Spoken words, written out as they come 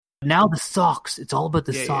now the socks. It's all about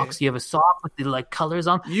the socks. Yeah. You have a sock with the like colors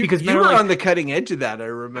on. You were on the cutting edge of that, I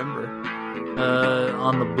remember.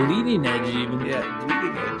 On the bleeding edge even. Yeah,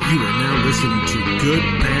 bleeding edge. You are now listening to Good,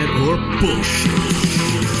 Bad, or Bullshit.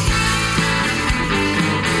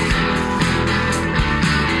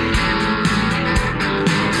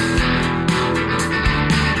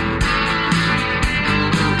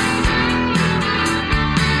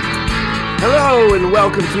 Hello and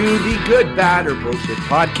welcome to the Good, Bad, or Bullshit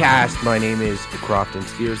podcast. My name is Crofton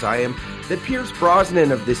Steers. I am the Pierce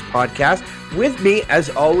Brosnan of this podcast. With me, as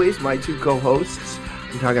always, my two co-hosts.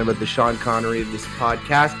 I'm talking about the Sean Connery of this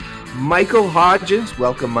podcast. Michael Hodgins.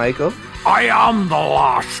 Welcome, Michael. I am the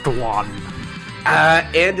last one.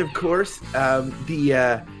 And of course,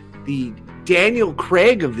 the Daniel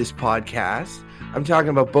Craig of this podcast. I'm talking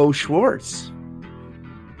about Bo Schwartz.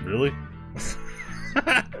 Really?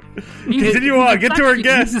 Continue on. Get to our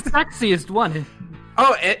guest. He's the sexiest one.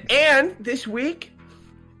 Oh, and this week,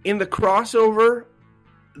 in the crossover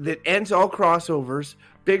that ends all crossovers,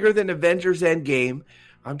 bigger than Avengers Endgame,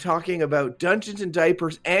 I'm talking about Dungeons and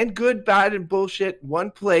Diapers and Good, Bad, and Bullshit,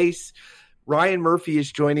 one place. Ryan Murphy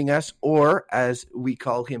is joining us, or as we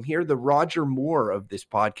call him here, the Roger Moore of this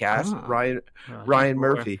podcast, Ryan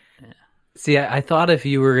Murphy. Yeah. See, I thought if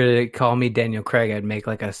you were going to call me Daniel Craig, I'd make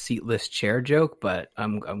like a seatless chair joke, but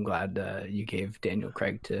I'm glad you gave Daniel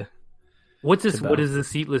Craig to. What's this? What is the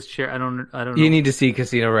seatless chair? I don't know. You need to see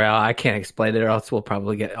Casino Royale. I can't explain it, or else we'll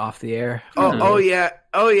probably get off the air. Oh yeah.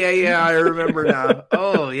 I remember now.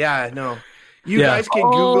 Oh yeah, no. You guys can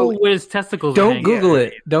Google where his testicles. Don't Google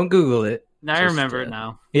it. Don't Google it. I remember it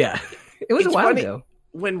now. Yeah, it was a while ago.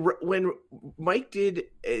 When Mike did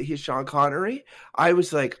his Sean Connery, I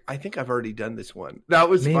was like, I think I've already done this one. That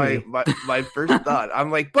was my first thought.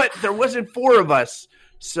 I'm like, but there wasn't four of us,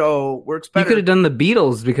 so works better. You could have done the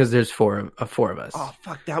Beatles because there's four of us. Oh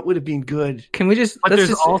fuck, that would have been good. Can we just? But let's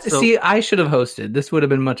just also, see. I should have hosted. This would have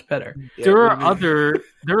been much better. Yeah,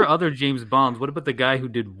 there are other James Bonds. What about the guy who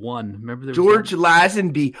did one? Remember there George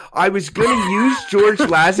Lazenby. I was going to use George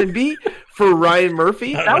Lazenby for Ryan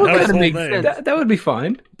Murphy. That would kind of make sense. That would be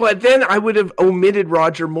fine. But then I would have omitted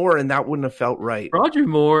Roger Moore, and that wouldn't have felt right. Roger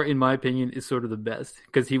Moore, in my opinion, is sort of the best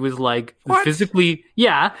because he was like What?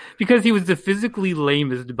 because he was the physically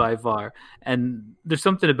lamest by far, and there's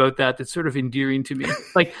something about that that's sort of endearing to me.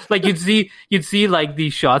 like you'd see like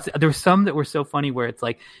these shots. There were some that were so funny where it's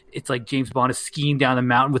like James Bond is skiing down the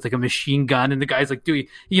mountain with like a machine gun, and the guy's like doing,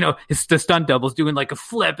 the stunt double's doing like a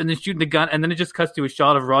flip and then shooting the gun, and then it just cuts to a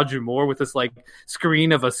shot of Roger Moore with this like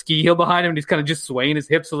screen of a ski hill behind him, and he's kind of just swaying his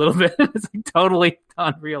hips a little bit. It's like totally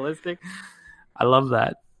unrealistic. I love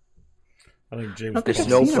that. I think James. I think I've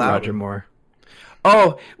no seen flower. Roger Moore.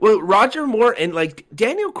 Oh, well, Roger Moore and like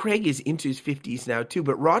Daniel Craig is into his 50s now too,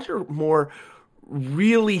 but Roger Moore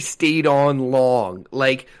really stayed on long.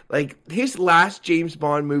 Like his last James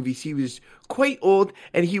Bond movies, he was quite old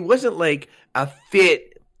and he wasn't like a fit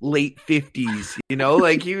late 50s,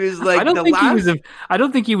 like he was like I don't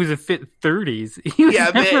think he was a fit 30s.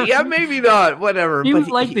 Maybe not, whatever. He but was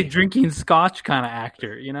like the drinking scotch kind of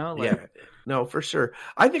actor, Yeah. No, for sure.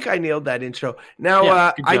 I think I nailed that intro.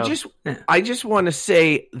 Now, I just want to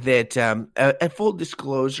say that at full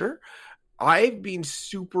disclosure, I've been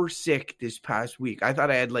super sick this past week. I thought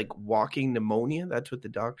I had like walking pneumonia. That's what the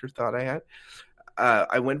doctor thought I had.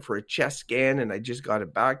 I went for a chest scan and I just got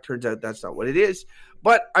it back. Turns out that's not what it is.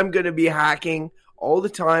 But I'm going to be hacking all the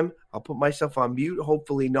time. I'll put myself on mute,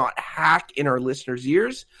 hopefully not hack in our listeners'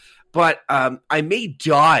 ears. But I may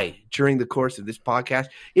die during the course of this podcast.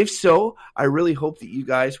 If so, I really hope that you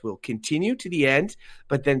guys will continue to the end,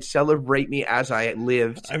 but then celebrate me as I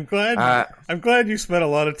lived. I'm glad you spent a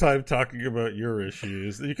lot of time talking about your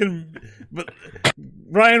issues. But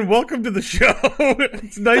Ryan, welcome to the show.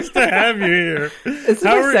 It's nice to have you here. It's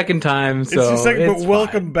my second time, so it's your second, but fine.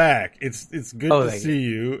 Welcome back. It's good to see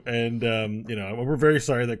you. And we're very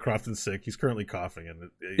sorry that Crofton's sick. He's currently coughing, and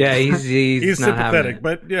he's not sympathetic.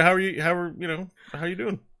 But how are you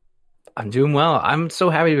doing? I'm doing well. I'm so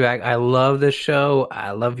happy to be back. I love this show.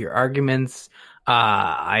 I love your arguments.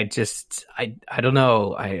 I don't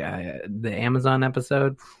know. The Amazon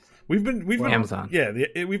episode. We've been Amazon. Yeah,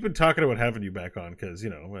 we've been talking about having you back on because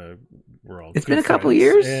we're all. It's been a couple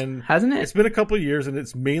years, hasn't it? It's been a couple of years, and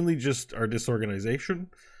it's mainly just our disorganization.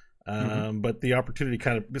 But the opportunity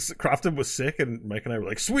Crofton was sick, and Mike and I were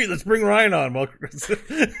like, "Sweet, let's bring Ryan on." But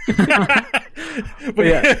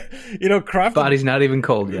Crofton, body's not even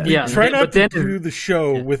cold yet. Yeah, try not to do the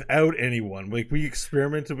show without anyone. Like we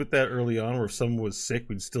experimented with that early on, where if someone was sick,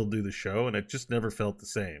 we'd still do the show, and it just never felt the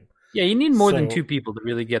same. Yeah, you need more than two people to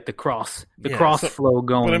really get the cross flow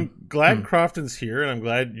going. But I'm glad Crofton's here, and I'm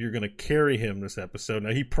glad you're going to carry him this episode.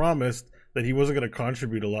 Now, he promised that he wasn't going to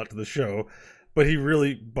contribute a lot to the show, but he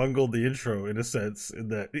really bungled the intro in a sense, in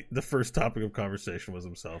that the first topic of conversation was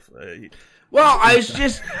himself. Well, I was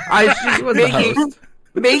just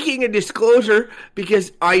making a disclosure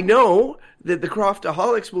because I know that the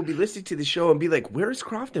Croftaholics will be listening to the show and be like, "Where's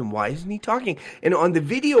Crofton? Why isn't he talking?" And on the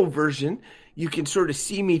video version, you can sort of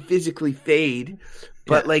see me physically fade,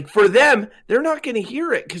 but like for them, they're not going to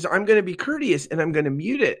hear it because I'm going to be courteous and I'm going to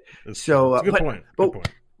mute it. That's a good point. Good point.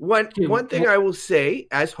 One thing I will say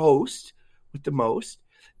as host with the most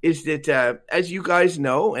is that as you guys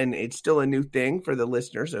know, and it's still a new thing for the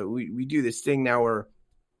listeners, we do this thing now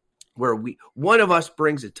where one of us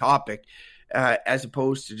brings a topic as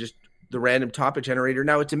opposed to just the random topic generator.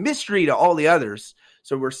 Now it's a mystery to all the others,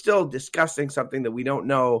 so we're still discussing something that we don't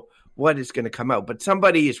know what is going to come out, but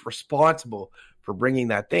somebody is responsible for bringing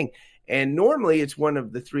that thing. And normally it's one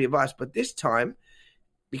of the three of us, but this time,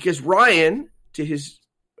 because Ryan, to his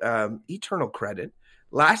eternal credit,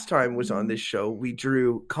 last time was on this show, we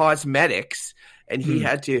drew cosmetics, and he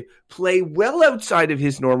had to play well outside of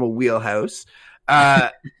his normal wheelhouse.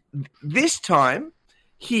 This time,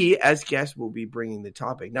 he, as guest, will be bringing the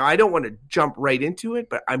topic. Now, I don't want to jump right into it,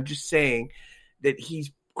 but I'm just saying that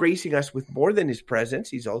he's gracing us with more than his presence.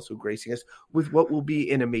 He's also gracing us with what will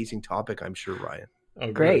be an amazing topic, I'm sure, Ryan.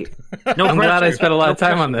 Oh, great. No I'm glad I spent a lot of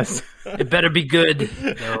time on this. It better be good.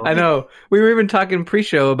 No. I know. We were even talking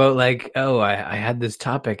pre-show about like, I had this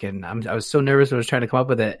topic and I was so nervous I was trying to come up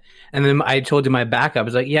with it. And then I told you my backup. I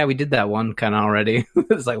was like, yeah, we did that one kind of already.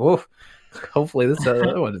 It's like, whoa, hopefully this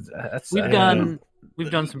other one is... We've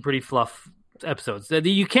done some pretty fluff episodes.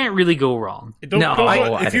 You can't really go wrong.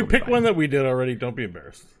 If you pick one that we did already, don't be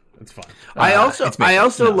embarrassed. It's fine. I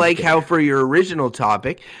also like how for your original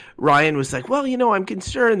topic, Ryan was like, "Well, I'm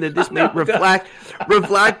concerned that this may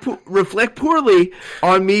reflect poorly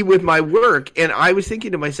on me with my work." And I was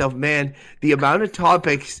thinking to myself, man, the amount of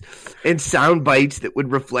topics and sound bites that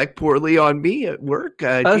would reflect poorly on me at work.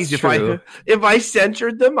 That's true. If I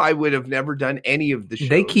censored them, I would have never done any of the shows.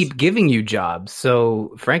 They keep giving you jobs,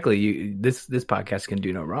 so frankly, this podcast can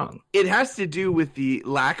do no wrong. It has to do with the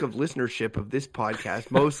lack of listenership of this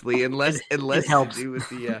podcast, mostly. Unless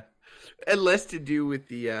to do with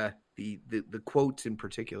the quotes in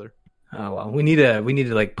particular. Oh well, we need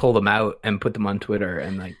to like pull them out and put them on Twitter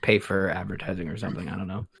and like pay for advertising or something. I don't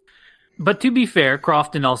know. But to be fair,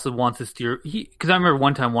 Crofton also wants to steer. Because I remember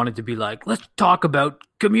one time wanted to be like, let's talk about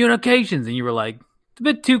communications, and you were like, it's a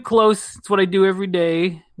bit too close. It's what I do every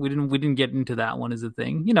day. We didn't get into that one as a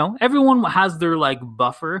thing. Everyone has their like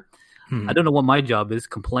buffer. I don't know what my job is.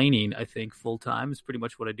 Complaining, I think, full time is pretty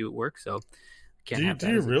much what I do at work. So, do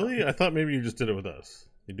you really? I thought maybe you just did it with us.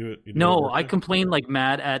 You do it. No, I complain like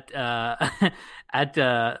mad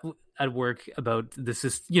at work about the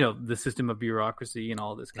system of bureaucracy and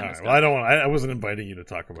all this kind of stuff. Well, I wasn't inviting you to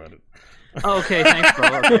talk about it. Oh, okay, thanks, bro.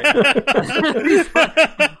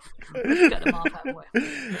 Okay. Got him off halfway.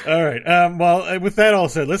 All right. Well, with that all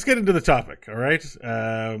said, let's get into the topic. All right.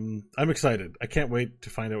 I'm excited. I can't wait to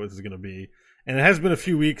find out what this is going to be. And it has been a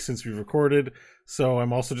few weeks since we've recorded, so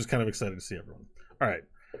I'm also just kind of excited to see everyone. All right.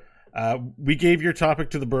 We gave your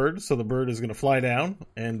topic to the bird, so the bird is going to fly down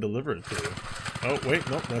and deliver it to you. Oh, wait.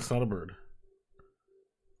 Nope, that's not a bird.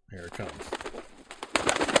 Here it comes.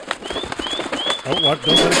 Oh, what?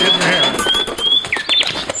 Don't let it get in your hair.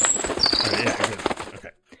 All right, yeah, good. Okay.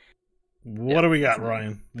 What do we got,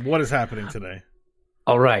 Ryan? What is happening today?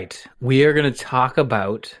 All right. We are going to talk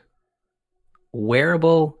about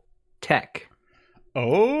wearable tech.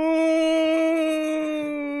 Oh,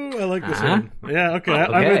 I like this one. Yeah, okay.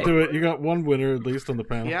 I'm into it. You got one winner, at least, on the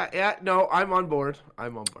panel. Yeah. No, I'm on board.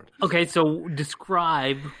 Okay, so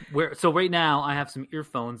describe So right now, I have some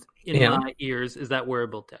earphones in my ears. Is that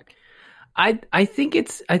wearable tech? I think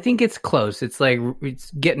it's close. It's like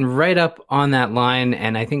it's getting right up on that line,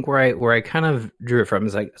 and I think where I kind of drew it from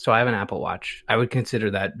is like, so I have an Apple Watch. I would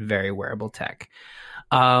consider that very wearable tech.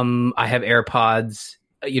 I have AirPods,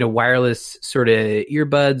 wireless sort of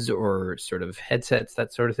earbuds or sort of headsets,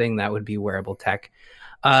 that sort of thing. That would be wearable tech.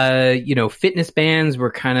 Fitness bands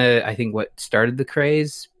were kind of, I think, what started the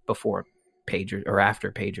craze before pagers or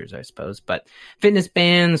after pagers, I suppose, but fitness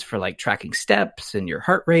bands for like tracking steps and your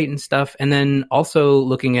heart rate and stuff. And then also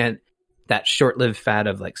looking at that short-lived fad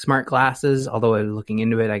of like smart glasses. Although I was looking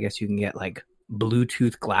into it, I guess you can get like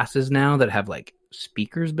Bluetooth glasses now that have like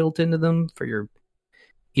speakers built into them for your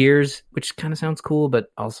ears, which kind of sounds cool, but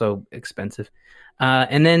also expensive.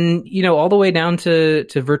 And then, all the way down to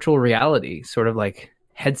virtual reality, sort of like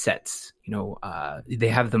headsets. They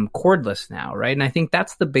have them cordless now, right? And I think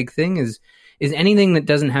that's the big thing is anything that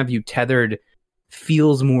doesn't have you tethered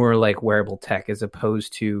feels more like wearable tech as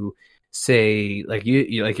opposed to, say, like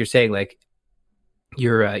you're saying, like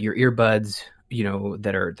your earbuds,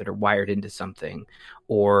 that are wired into something,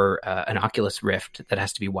 or an Oculus Rift that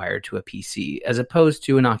has to be wired to a PC, as opposed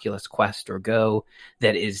to an Oculus Quest or Go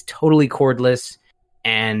that is totally cordless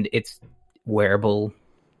and it's wearable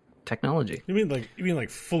technology. You mean like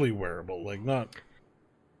fully wearable, like not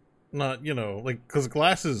like, because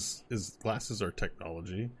glasses are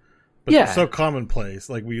technology, but they're so commonplace.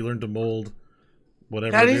 Like, we learned to mold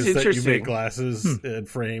whatever that it is is that you interesting. make glasses and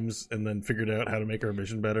frames, and then figured out how to make our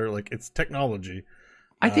vision better. Like, it's technology.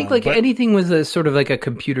 I think anything with a sort of like a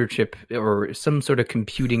computer chip or some sort of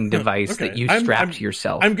computing device that you strap to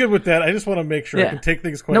yourself. I'm good with that. I just want to make sure I can take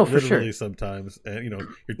things quite literally sometimes. And, your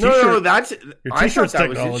t-shirt, your t-shirt's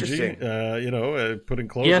technology. Putting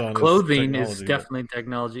clothes on. Clothing is definitely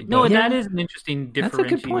technology. No, and that is an interesting differentiation.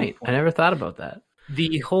 That's a good point. I never thought about that.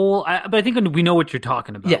 The whole, but I think we know what you're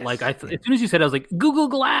talking about. Yes. Like, as soon as you said, I was like, Google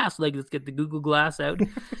Glass. Like, let's get the Google Glass out.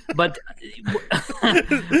 But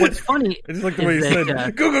what's funny, I just like the way you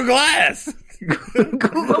said Google Glass.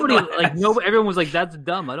 Everyone was like, "That's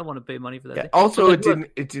dumb. I don't want to pay money for that." Yeah, also, it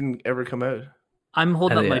didn't ever come out. I'm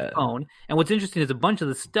holding up my phone, and what's interesting is a bunch of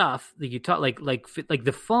the stuff that you talk, like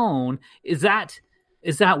the phone, is that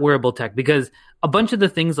wearable tech, because a bunch of the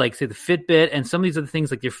things, like, say, the Fitbit and some of these other things,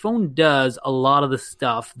 like, your phone does a lot of the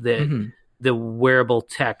stuff that the wearable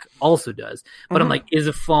tech also does. But I'm like, is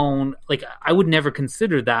a phone, like, I would never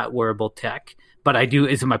consider that wearable tech, but I do.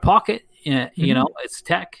 It's in my pocket. It's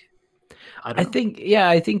tech. I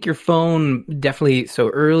think your phone definitely. So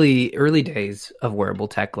early days of wearable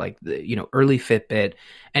tech, like early Fitbit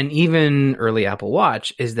and even early Apple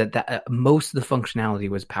Watch, is that most of the functionality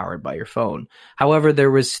was powered by your phone. However, there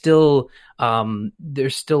was still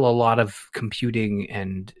there's still a lot of computing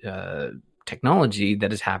and technology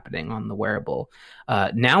that is happening on the wearable.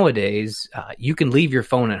 Nowadays, you can leave your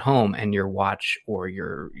phone at home, and your watch or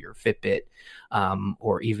your Fitbit,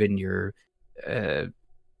 or even your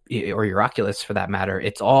or your Oculus, for that matter,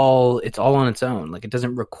 it's all on its own. Like, it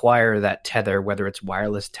doesn't require that tether, whether it's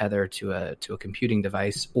wireless tether to a computing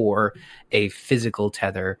device or a physical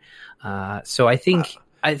tether. So I think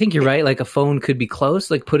you're right. Like, a phone could be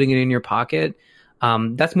close, like putting it in your pocket.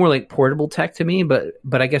 That's more like portable tech to me, but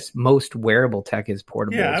I guess most wearable tech is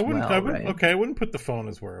portable. Yeah, I wouldn't. I wouldn't put the phone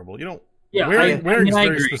as wearable. You don't. Yeah, wearing is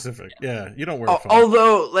very specific. Yeah, you don't wear a phone.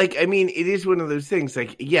 Although, it is one of those things.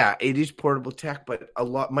 Like, yeah, it is portable tech, but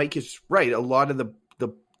Mike is right. A lot of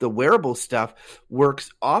the wearable stuff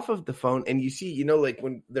works off of the phone, and you see, like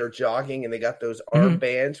when they're jogging and they got those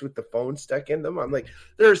armbands with the phone stuck in them. I'm like,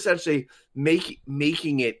 they're essentially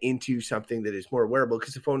making it into something that is more wearable,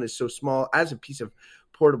 because the phone is so small as a piece of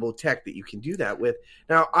portable tech that you can do that with.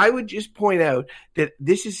 Now, I would just point out that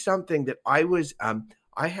this is something that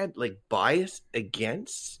I had bias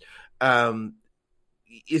against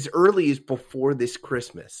as early as before this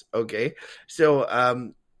Christmas. Okay.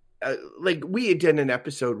 So, we had done an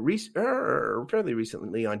episode fairly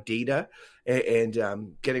recently on data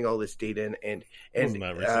and getting all this data and wasn't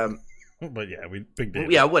that recent? But yeah, big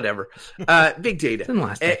data. Yeah, whatever. Big data. It's in the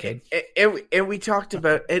last decade. And we talked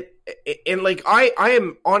about it. And I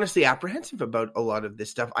am honestly apprehensive about a lot of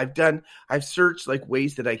this stuff. I've searched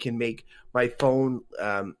ways that I can make my phone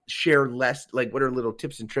share less, what are little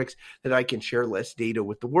tips and tricks that I can share less data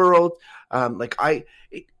with the world. I don't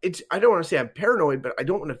want to say I'm paranoid, but I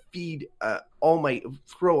don't want to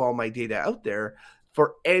throw all my data out there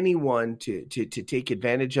for anyone to take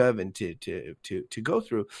advantage of and to go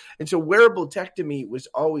through. And so wearable tech to me was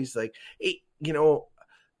always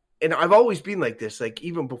and I've always been like this.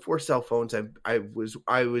 Even before cell phones, I was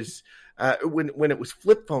when it was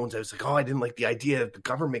flip phones, I was like, oh, I didn't like the idea that the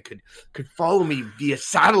government could follow me via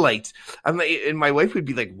satellites. And my wife would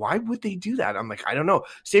be like, why would they do that? I'm like, I don't know.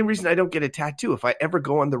 Same reason I don't get a tattoo. If I ever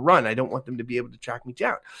go on the run, I don't want them to be able to track me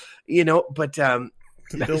down. But they'll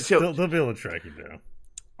be able to track you down.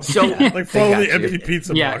 So, follow the empty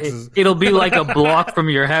pizza boxes. It'll be like a block from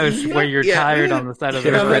your house where you're tired on the side of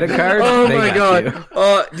the road. Credit card? Oh my god!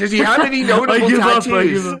 Does he have any notable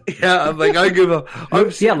tattoos? Yeah, I'm like, I give up.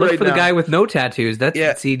 Look for the guy with no tattoos.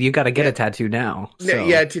 See, you got to get a tattoo now. So.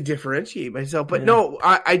 Yeah, to differentiate myself. But no,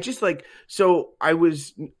 I just so I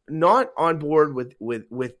was not on board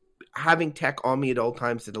with having tech on me at all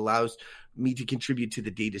times that allows me to contribute to the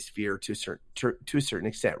data sphere to a certain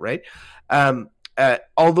extent, right?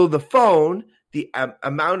 Although the phone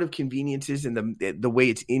amount of conveniences and the way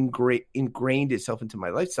it's ingrained itself into my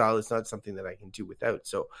lifestyle is not something that I can do without.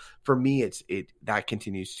 So for me, that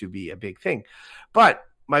continues to be a big thing. But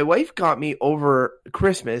my wife got me over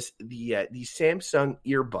Christmas the Samsung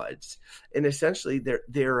earbuds, and essentially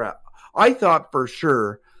they're I thought for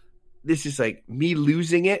sure this is like me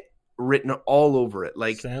losing it written all over it.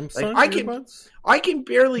 Like Samsung earbuds? I can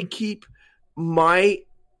barely keep my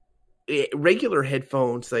regular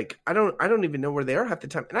headphones. Like I don't even know where they are half the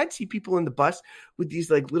time. And I'd see people in the bus with these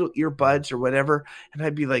like little earbuds or whatever, and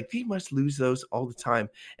I'd be like, they must lose those all the time,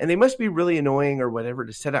 and they must be really annoying or whatever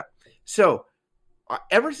to set up. So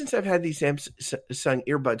ever since I've had these Samsung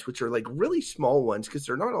earbuds, which are like really small ones because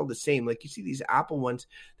they're not all the same. Like you see these Apple ones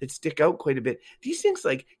that stick out quite a bit. These things,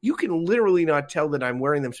 like you can literally not tell that I'm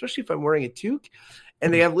wearing them, especially if I'm wearing a toque.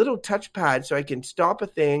 And they have little touch pads so I can stop a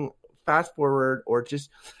thing, fast forward, or just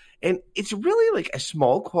 – and it's really like a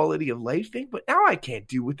small quality of life thing, but now I can't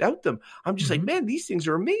do without them. I'm just like, man, these things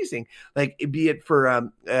are amazing. Like be it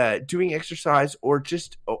for doing exercise or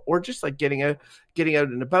just like getting out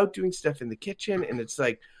and about, doing stuff in the kitchen. And it's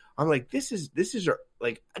like, I'm like, this is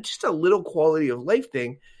like just a little quality of life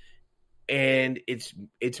thing. And it's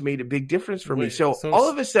made a big difference for me. So all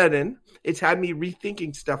of a sudden it's had me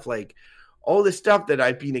rethinking stuff like, all the stuff that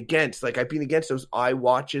I've been against, like I've been against those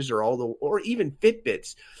iWatches or even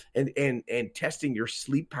Fitbits and testing your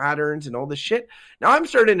sleep patterns and all this shit. Now I'm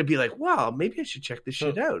starting to be like, wow, maybe I should check this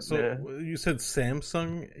shit out. So you said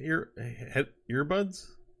Samsung earbuds?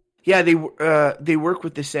 Yeah, they work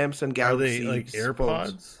with the Samsung Galaxy. Are they like AirPods?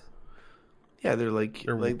 Phones. Yeah, they're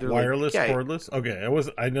wireless, cordless. Okay,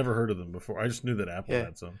 I never heard of them before. I just knew that Apple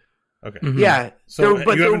had some. Okay, yeah. So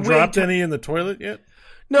you haven't dropped any in the toilet yet?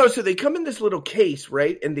 No, so they come in this little case,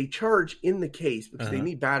 right? And they charge in the case because they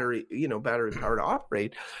need battery power to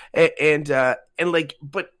operate. And like,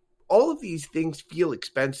 but all of these things feel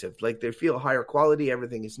expensive. Like they feel higher quality.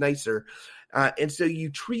 Everything is nicer. And so you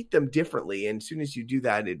treat them differently. And as soon as you do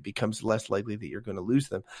that, it becomes less likely that you're going to lose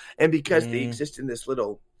them. And because they exist in this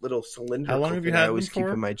little cylinder, how long have you had I always them for?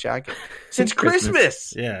 Keep in my jacket since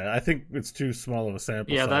Christmas. Yeah, I think it's too small of a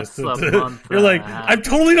sample size. That's a month. You're like, I'm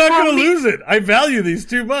totally not going to lose it. I value these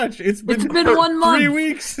too much. It's been 1 month, 3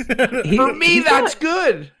 weeks. For me, that's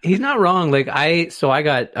good. He's not wrong. Like I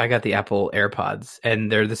got the Apple AirPods,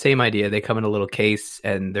 and they're the same idea. They come in a little case,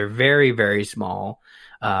 and they're very, very small.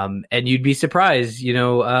 And you'd be surprised,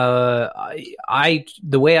 the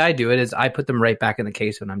way I do it is I put them right back in the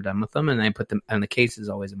case when I'm done with them, and I put them, and the case is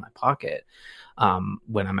always in my pocket,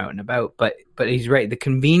 when I'm out and about. But he's right. The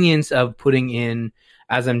convenience of putting in,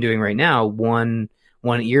 as I'm doing right now, one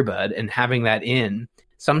earbud and having that in,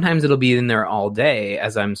 sometimes it'll be in there all day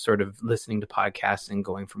as I'm sort of listening to podcasts and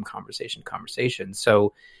going from conversation to conversation.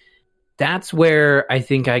 So that's where I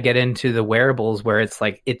think I get into the wearables, where it's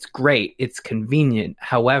like, it's great, it's convenient.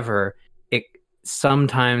 However, it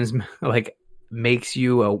sometimes like makes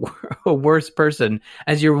you a worse person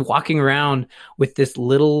as you're walking around with this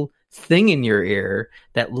little thing in your ear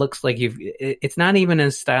that looks like it's not even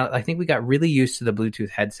as style. I think we got really used to the Bluetooth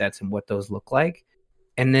headsets and what those look like.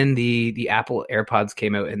 And then the Apple AirPods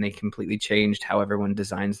came out and they completely changed how everyone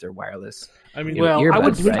designs their wireless. I mean,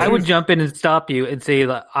 earbuds, I would jump in and stop you and say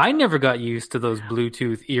that I never got used to those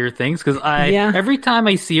Bluetooth ear things because every time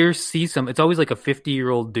I see some, it's always like a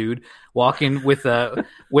 50-year-old dude walking with one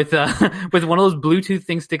of those Bluetooth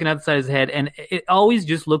things sticking outside his head, and it always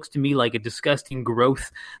just looks to me like a disgusting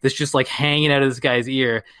growth that's just like hanging out of this guy's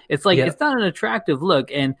ear. It's like it's not an attractive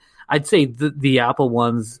look, and I'd say the Apple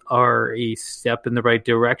ones are a step in the right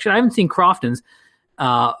direction. I haven't seen Crofton's,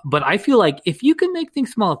 but I feel like if you can make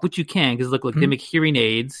things small, which you can, because look, they make hearing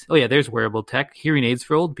aids. Oh yeah, there's wearable tech, hearing aids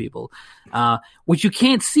for old people, which you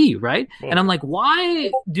can't see, right? And I'm like,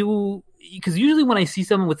 because usually when I see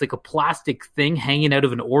someone with like a plastic thing hanging out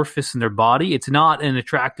of an orifice in their body, it's not an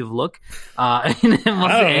attractive look. Speak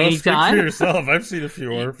for yourself. I've seen a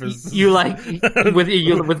few orifices. You like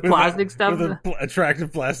with plastic stuff? With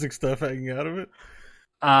attractive plastic stuff hanging out of it?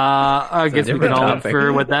 I guess we can all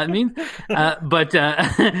infer what that means.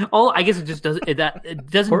 I guess it just doesn't.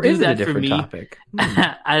 It doesn't or do is that it a for me topic?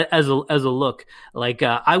 as a look. Like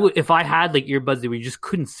I would, if I had like earbuds that we just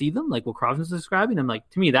couldn't see them, like what Crofton's describing. I'm like,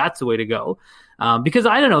 to me, that's the way to go. Because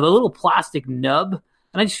I don't know, the little plastic nub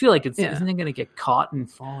And I just feel like isn't it going to get caught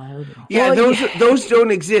and fall out? Yeah, those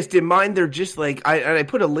don't exist. In mine, they're just like I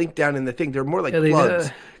put a link down in the thing. They're more like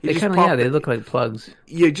plugs. They look like plugs.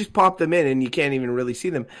 You just pop them in, and you can't even really see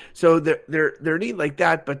them. So they're neat like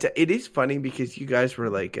that. But it is funny because you guys were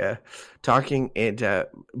like talking, and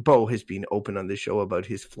Bo has been open on the show about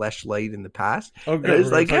his fleshlight in the past. Oh, good.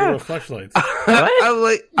 We're like, about fleshlights.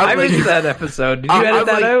 I missed that episode. Did you edit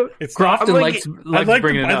that out? Crofton likes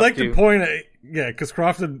bringing it up. I'd like to point. Because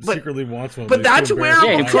Crofton secretly wants one. But that's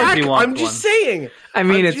wearable tech. I'm just saying. I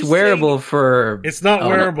mean, it's wearable for. It's not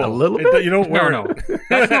wearable. A little bit. You don't wear it. No.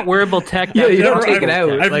 That's not wearable tech. Yeah, you don't take it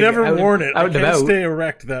out. I've never worn it. I can't stay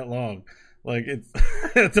erect that long. Like it's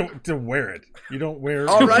to wear it. You don't wear.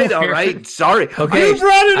 All right. Sorry. Okay. You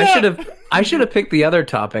brought it up. I should have picked the other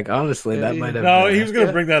topic. Honestly, that might have. No, he was going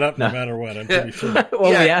to bring that up no matter what. I'm pretty sure.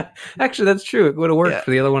 Actually, that's true. It would have worked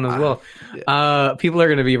for the other one as well. People are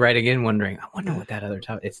going to be writing in, wondering. I wonder what that other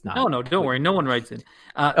topic. It's not. No, don't worry. No one writes in.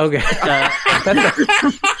 Okay.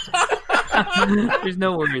 There's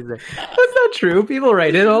no worries there. That's not true. People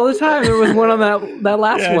write in all the time. There was one on that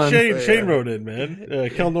last one. Shane wrote in, man.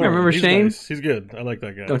 Kel Norman. Remember Shane? Nice. He's good. I like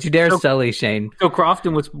that guy. Don't you dare sully Shane. So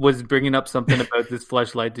Crofton was bringing up something about this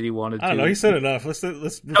fleshlight that he wanted to. I don't know. He said enough. Let's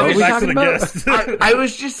go back to the guest. I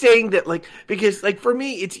was just saying that, because for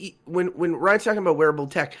me, it's when Ryan's talking about wearable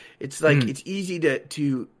tech, it's it's easy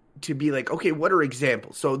to be like, okay, what are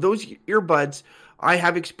examples? So those earbuds I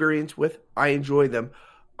have experience with, I enjoy them.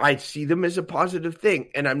 I see them as a positive thing,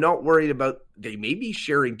 and I'm not worried about they may be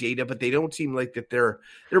sharing data, but they don't seem like that they're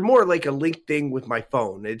more like a linked thing with my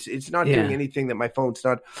phone. It's not doing anything that my phone's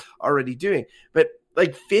not already doing. But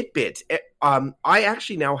like Fitbits, I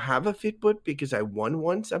actually now have a Fitbit because I won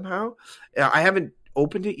one somehow. I haven't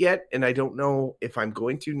opened it yet, and I don't know if I'm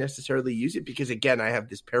going to necessarily use it because, again, I have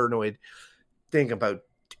this paranoid thing about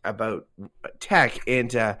tech, and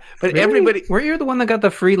but really? Everybody, were you the one that got the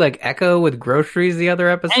free Echo with groceries the other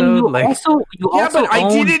episode? And you also I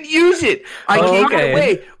didn't use it. I gave it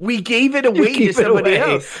away. We gave it away to somebody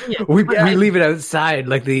else. Yeah. We leave it outside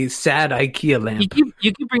like the sad IKEA lamp. You keep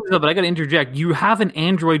bringing this up, but I got to interject. You have an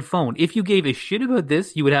Android phone. If you gave a shit about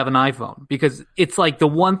this, you would have an iPhone because it's like the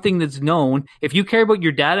one thing that's known. If you care about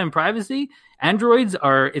your data and privacy, Androids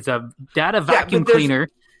it's a data vacuum cleaner.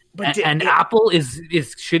 And Apple is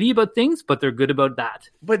shitty about things, but they're good about that.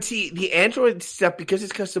 But see, the Android stuff, because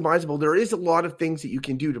it's customizable, there is a lot of things that you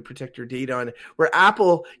can do to protect your data on it. Where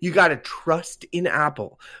Apple, you got to trust in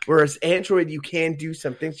Apple. Whereas Android, you can do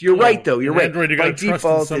some things. You're right, though. You're right. Android, you got to trust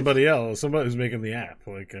in somebody else. Somebody who's making the app.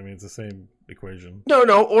 It's the same equation. No.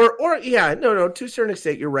 To a certain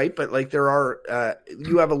extent, you're right. But there are,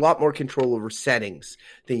 you have a lot more control over settings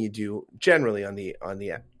than you do generally on the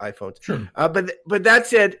iPhones. Sure. But that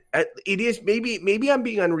said, it is maybe I'm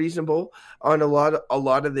being unreasonable on a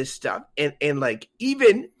lot of this stuff, and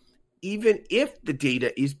even if the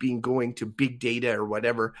data is going to big data or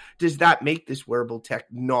whatever, does that make this wearable tech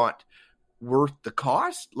not worth the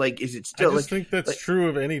cost? Is it still? I just think that's true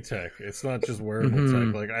of any tech. It's not just wearable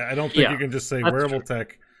tech. I don't think you can just say wearable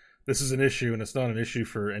tech. This is an issue, and it's not an issue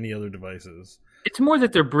for any other devices. It's more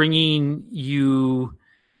that they're bringing you.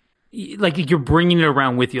 You're bringing it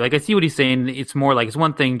around with you. I see what he's saying. It's more it's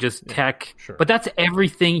one thing, just tech, but that's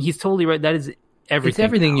everything. He's totally right. That is everything. It's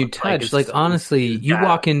everything you touch. Honestly, you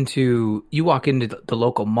walk into the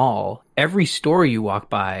local mall. Every store you walk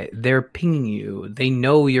by, they're pinging you. They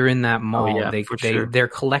know you're in that mall. They're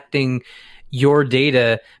collecting your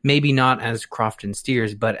data, maybe not as Crofton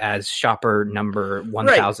Steers, but as shopper number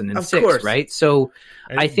 1006, right? So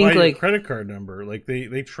I think your credit card number,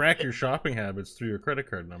 they track your shopping habits through your credit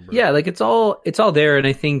card number. Yeah, it's all there. And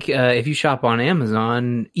I think if you shop on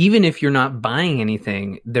Amazon, even if you're not buying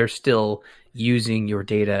anything, they're still using your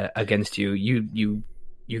data against you.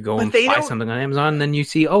 You go and buy something on Amazon, and then you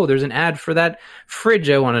see, there's an ad for that fridge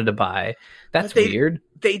I wanted to buy. That's weird.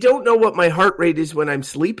 They don't know what my heart rate is when I'm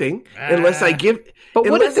sleeping unless I give. But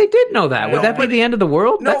what if they did know that? Would that be the end of the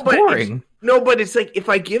world? That's boring. But it's if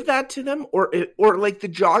I give that to them, or the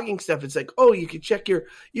jogging stuff, it's you could check your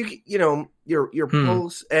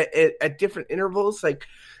pulse at different intervals.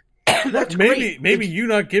 That's maybe you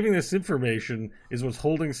not giving this information is what's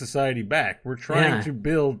holding society back. We're trying to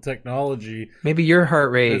build technology. Maybe your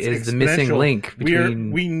heart rate is the missing link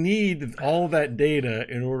between. We need all that data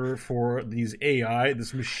in order for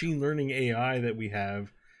this machine learning AI that we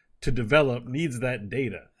have to develop needs that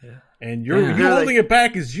data. Yeah. And you're holding it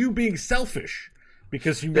back is you being selfish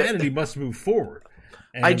because humanity must move forward.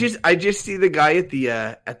 And I just see the guy at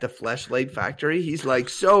the fleshlight factory. He's like,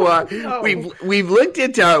 so we've looked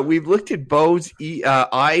at Bo's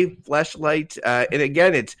eye fleshlight, and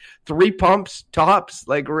again, it's 3 pumps tops.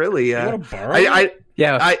 Like really, you want to borrow?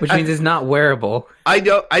 Which means it's not wearable. I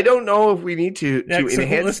don't know if we need to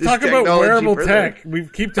enhance. Let's this talk about wearable further. tech. We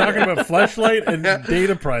keep talking about fleshlight and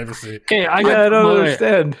data privacy. Okay, I don't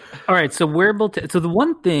understand. All right, so wearable tech. So the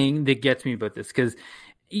one thing that gets me about this, because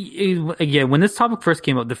again, when this topic first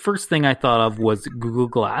came up, the first thing I thought of was Google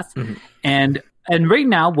Glass, and right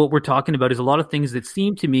now what we're talking about is a lot of things that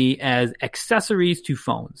seem to me as accessories to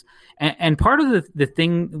phones, and part of the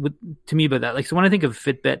thing to me about that, like, so when I think of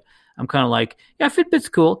Fitbit, I'm kind of like, yeah, Fitbit's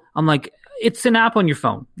cool. I'm like, it's an app on your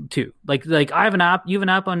phone too. Like I have an app. I have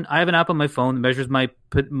an app on my phone that measures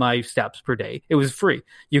my steps per day. It was free.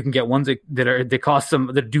 You can get ones that cost some,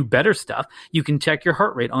 that do better stuff. You can check your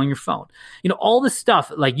heart rate on your phone. All this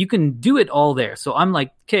stuff, like, you can do it all there. So I'm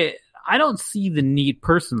like, okay, I don't see the need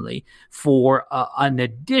personally for an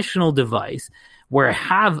additional device where I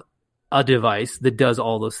have a device that does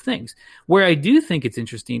all those things. Where I do think it's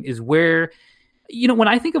interesting is where, when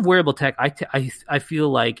I think of wearable tech, I feel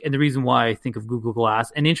like, and the reason why I think of Google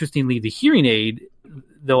Glass, and interestingly, the hearing aid,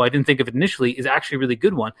 though I didn't think of it initially, is actually a really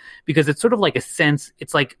good one, because it's sort of like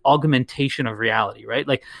it's like augmentation of reality, right?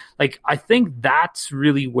 Like I think that's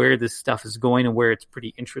really where this stuff is going and where it's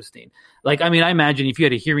pretty interesting. Like, I mean, I imagine if you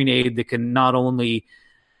had a hearing aid that can not only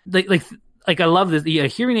like I love this, a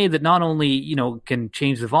hearing aid that not only, can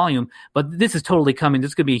change the volume, but this is totally coming. This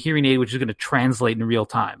is going to be a hearing aid which is going to translate in real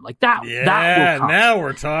time. Like that. Yeah, that will come. Now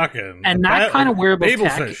we're talking. And that kind of wearable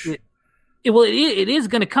tech, it is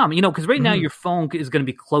going to come, because right now your phone is going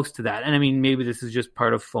to be close to that. And I mean, maybe this is just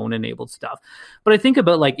part of phone enabled stuff. But I think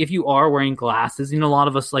about, like, if you are wearing glasses, a lot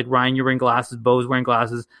of us, like Ryan, you're wearing glasses, Bo's wearing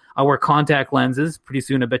glasses. I wear contact lenses. Pretty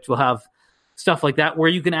soon, I bet you'll have stuff like that where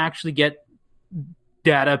you can actually get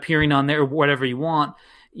data appearing on there or whatever you want.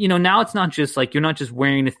 Now it's not just like, you're not just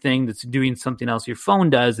wearing a thing that's doing something else your phone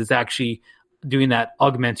does. It's actually doing that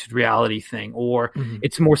augmented reality thing, or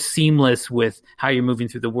it's more seamless with how you're moving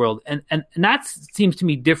through the world. And that seems to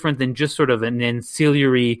me different than just sort of an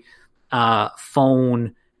ancillary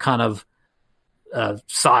phone kind of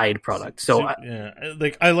side product. So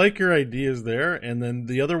I like your ideas there. And then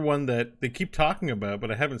the other one that they keep talking about, but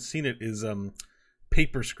I haven't seen it, is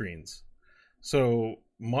paper screens. So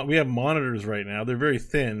we have monitors right now. They're very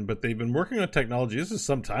thin, but they've been working on technology. This is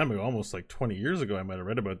some time ago, almost like 20 years ago, I might have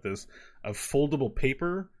read about this, of foldable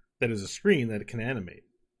paper that is a screen that it can animate.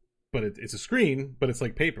 But it's a screen, but it's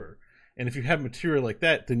like paper. And if you have material like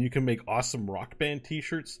that, then you can make awesome Rock Band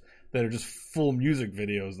t-shirts that are just full music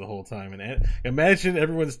videos the whole time. And imagine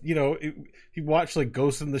everyone's, if you watch like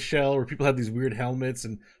Ghost in the Shell, where people have these weird helmets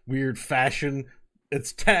and weird fashion.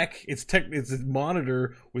 It's tech. It's a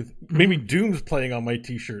monitor with maybe Doom's playing on my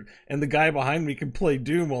t-shirt, and the guy behind me can play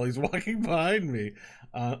Doom while he's walking behind me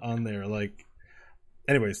on there. Like,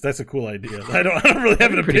 anyways, that's a cool idea. I don't really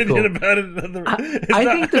have an opinion about it. I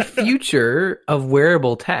think the future of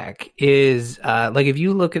wearable tech is like, if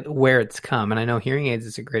you look at where it's come, and I know hearing aids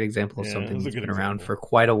is a great example of something that's been around for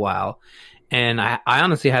quite a while, and I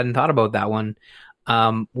honestly hadn't thought about that one.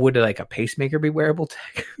 Would like a pacemaker be wearable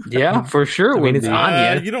tech? Yeah, for sure. I mean, it's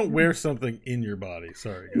on you. You don't wear something in your body.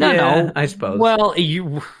 Sorry. No, I suppose. Well,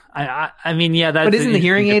 I mean, yeah, that's. But isn't the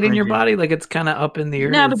hearing aid in your body? Like, it's kind of up in the ear.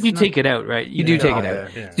 No, but you take it out, right? You do take it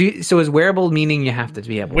out. Yeah. So is wearable meaning you have to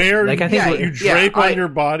be able to? Like, I think you drape on your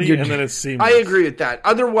body and then it's seamless. I agree with that.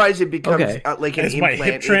 Otherwise, it becomes like an implant. My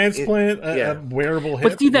hip transplant, a wearable hip.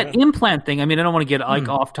 But see, that implant thing, I mean, I don't want to get like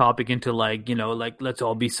off topic into like, like, let's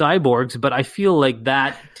all be cyborgs, but I feel like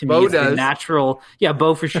that to me is the natural. Yeah,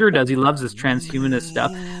 Bo for sure does. He loves this transhumanist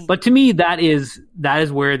stuff. But to me, that is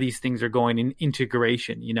where these things are going in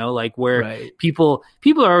integration, like where people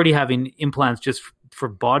are already having implants just for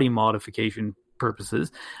body modification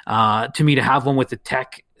purposes. To me, to have one with the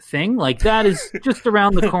tech thing, like, that is just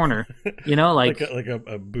around the corner, like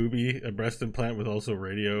a breast implant with also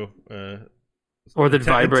radio, or that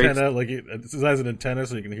vibrates. Antenna, like it has an antenna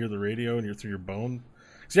so you can hear the radio and you're through your bone.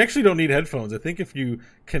 So you actually don't need headphones. I think if you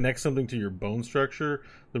connect something to your bone structure,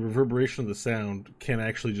 the reverberation of the sound can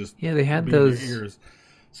actually just they had be those in your ears.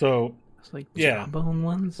 So like jawbone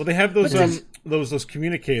ones. Well, they have those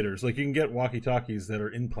communicators. Like, you can get walkie-talkies that are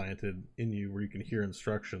implanted in you where you can hear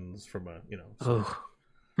instructions from a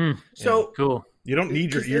So cool. You don't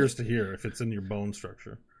need your ears to hear if it's in your bone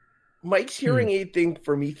structure. Mike's hearing aid thing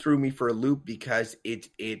for me threw me for a loop because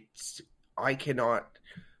it's I cannot.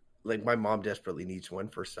 like my mom desperately needs one.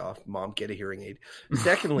 First off, mom, get a hearing aid.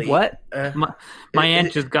 Secondly, what? My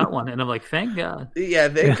aunt just got one, and I'm like, thank God. Yeah,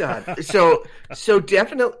 thank God. So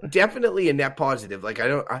definitely a net positive. Like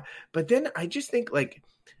but then I just think like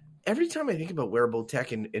every time I think about wearable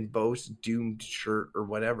tech and Bo's doomed shirt or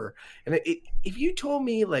whatever, and if you told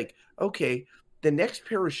me like, okay, the next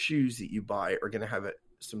pair of shoes that you buy are going to have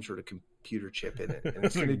some sort of computer chip in it, and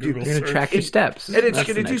it's going to track your steps, and it's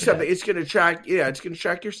going to do something. It's going to track, it's going to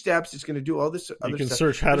track your steps. It's going to do all this other stuff. You can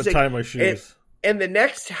search how to tie my shoes. And the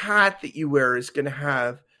next hat that you wear is going to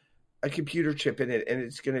have a computer chip in it, and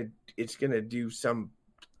it's going to do some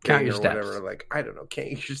count your steps. Whatever. Like, I don't know,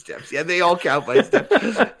 count your steps. Yeah, they all count my steps.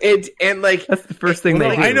 and like that's the first thing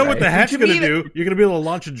they do. I know right? what the hat's going to do. You're going to be able to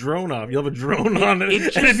launch a drone off. You'll have a drone on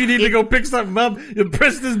it. And if you need to go pick something up, you'll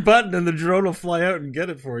press this button and the drone will fly out and get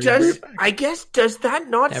it for you. Does that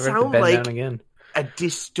not Never sound like a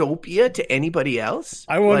dystopia to anybody else?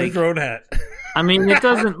 I want a drone hat. I mean,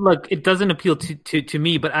 it doesn't appeal to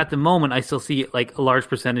me, but at the moment I still see like a large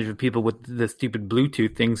percentage of people with the stupid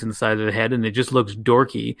Bluetooth things inside of the head, and it just looks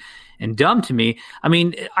dorky and dumb to me. I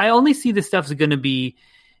mean, I only see this stuff's going to be,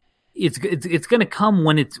 it's going to come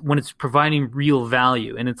when it's providing real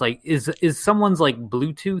value. And it's like, is someone's like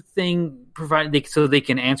Bluetooth thing provided so they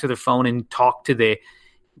can answer their phone and talk to the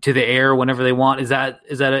air whenever they want? Is that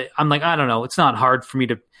I'm like, I don't know. It's not hard for me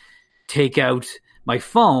to take out my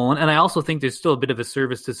phone, and I also think there's still a bit of a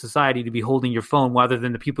service to society to be holding your phone rather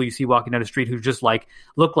than the people you see walking down the street who just like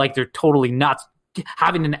look like they're totally nuts,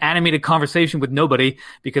 having an animated conversation with nobody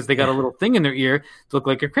because they got a little thing in their ear to look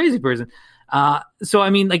like a crazy person. So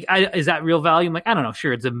I mean, like, is that real value? I'm like, I don't know.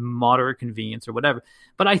 Sure, it's a moderate convenience or whatever,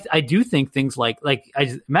 but I do think things like I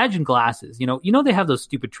just imagine glasses. You know, they have those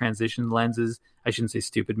stupid transition lenses. I shouldn't say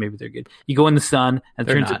stupid. Maybe they're good. You go in the sun and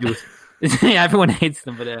it turns into yeah, everyone hates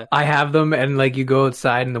them, but I have them, and like you go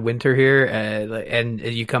outside in the winter here, and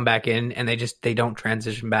you come back in, and they don't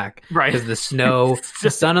transition back, right? Because the snow,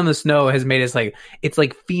 the sun on the snow has made us like it's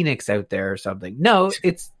like Phoenix out there or something. No,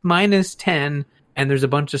 it's -10, and there's a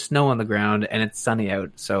bunch of snow on the ground, and it's sunny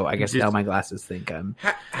out. So I guess now my glasses think I'm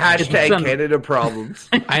hashtag Canada problems.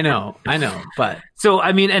 I know, but so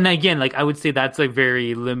I mean, and again, like I would say that's like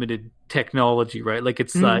very limited technology, right? Like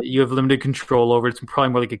it's you have limited control over it. It's probably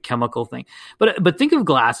more like a chemical thing. But think of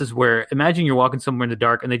glasses where imagine you're walking somewhere in the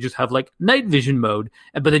dark and they just have like night vision mode,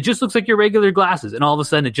 but it just looks like your regular glasses, and all of a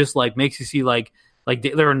sudden it just like makes you see like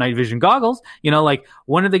there are night vision goggles. You know, like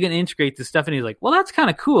when are they going to integrate this stuff? And he's like, well, that's kind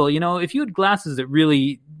of cool. You know, if you had glasses that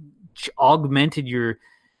really augmented your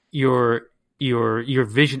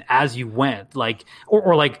vision as you went, like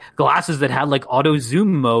or like glasses that had like auto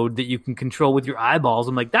zoom mode that you can control with your eyeballs.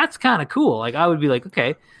 I'm like, that's kind of cool. Like I would be like,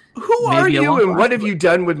 okay, who are you and what have you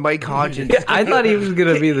done with Mike Hodgins? Yeah, I thought he was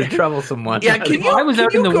going to be the troublesome one. Yeah, can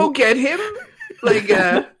you go get him? Like,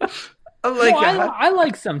 I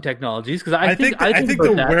like some technologies because I think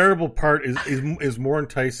the wearable part is more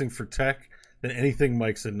enticing for tech than anything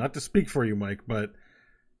Mike said. Not to speak for you, Mike, but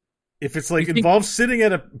if it's like involves sitting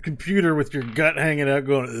at a computer with your gut hanging out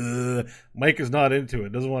going, ugh, Mike is not into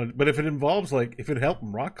it, doesn't want to. But if it involves like, if it helped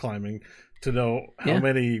him rock climbing to know how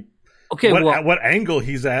many, what angle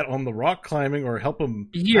he's at on the rock climbing, or help him.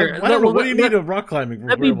 Here, I don't know. What do you need of rock climbing?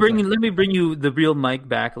 Let me bring you the real Mike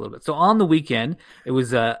back a little bit. So on the weekend, it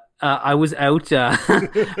was I was out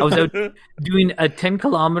doing a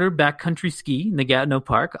 10-kilometer backcountry ski in the Gatineau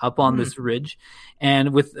Park up on this ridge,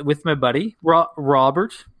 and with my buddy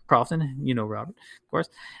Robert Crofton, you know Robert, of course.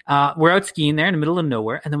 We're out skiing there in the middle of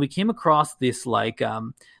nowhere, and then we came across this like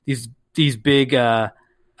these big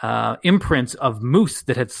imprints of moose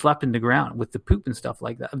that had slept in the ground with the poop and stuff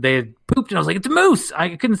like that. They had pooped, and I was like, "It's a moose!"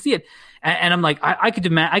 I couldn't see it, and I'm like, I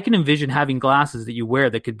can envision having glasses that you wear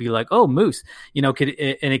that could be like, "Oh, moose," you know,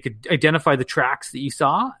 and it could identify the tracks that you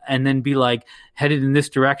saw, and then be like headed in this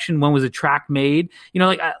direction. When was a track made? You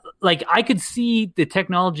know, like I could see the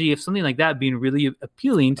technology of something like that being really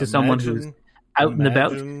appealing to someone who's out and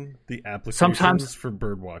about. The applications sometimes for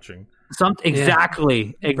bird watching.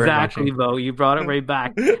 Exactly, Bo. You brought it right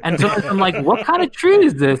back. And so I'm like, what kind of tree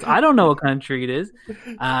is this? I don't know what kind of tree it is.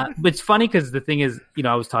 But it's funny because the thing is, you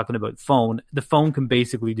know, I was talking about phone. The phone can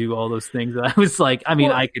basically do all those things. I was like, I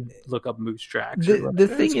mean, I could look up moose tracks. The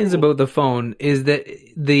thing is about the phone is that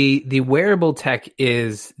the wearable tech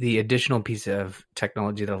is the additional piece of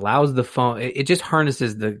technology that allows the phone. It just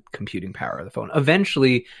harnesses the computing power of the phone.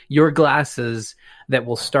 Eventually, your glasses that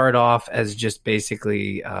will start off as just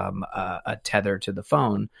basically a tether to the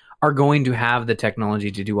phone are going to have the technology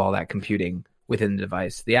to do all that computing within the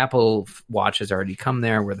device. The Apple Watch has already come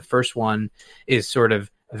there, where the first one is sort of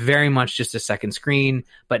very much just a second screen,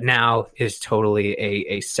 but now is totally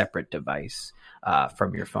a separate device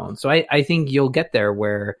from your phone. So I think you'll get there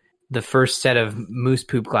where the first set of moose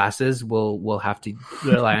poop glasses will have to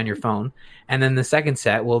rely on your phone. And then the second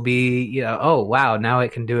set will be, oh, wow, now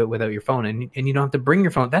it can do it without your phone. And you don't have to bring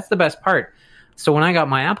your phone. That's the best part. So when I got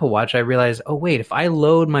my Apple Watch, I realized, oh, wait, if I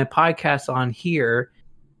load my podcast on here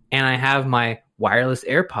and I have my wireless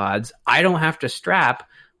AirPods, I don't have to strap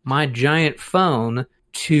my giant phone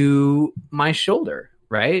to my shoulder,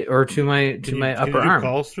 right? Or to my upper arm. Can you do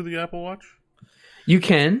calls through the Apple Watch? You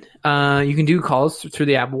can do calls through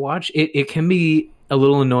the Apple Watch. It can be a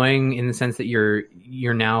little annoying in the sense that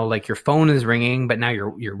you're now like your phone is ringing, but now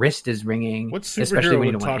your wrist is ringing. What superhero especially when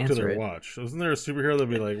you would don't want talk to to answer their it. watch? Isn't there a superhero that'd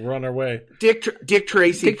be like, we're on our way? Dick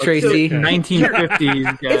Tracy. Dick Tracy. 1950s.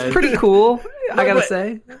 Guys. It's pretty cool, I gotta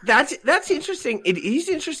say. That's interesting. It is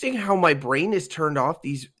interesting how my brain has turned off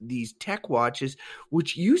these tech watches,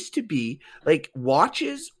 which used to be like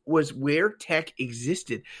watches was where tech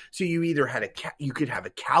existed. So you either had you could have a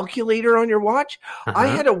calculator on your watch. I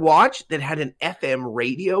had a watch that had an FM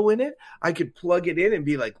radio in it. I could plug it in and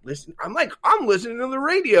be like, listen. I'm listening to the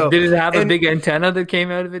radio. Did it have a big antenna that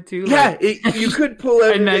came out of it too? Yeah, you could pull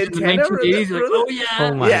out an antenna. The 1980s, like, oh yeah.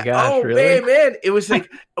 Oh my gosh, oh really? man. It was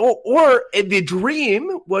like, or the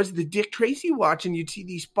dream was the Dick Tracy watch, and you'd see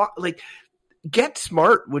these like Get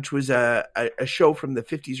Smart, which was a show from the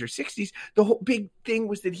 50s or 60s. The whole big thing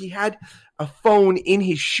was that he had a phone in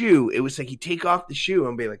his shoe. It was like he'd take off the shoe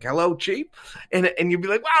and be like, hello, cheap. And you'd be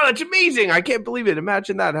like, wow, that's amazing. I can't believe it.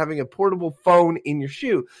 Imagine that, having a portable phone in your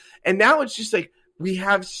shoe. And now it's just like, we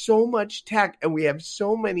have so much tech and we have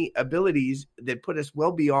so many abilities that put us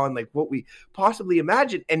well beyond like what we possibly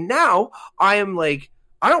imagined. And now I am like,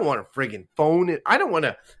 I don't want a friggin' phone. I don't want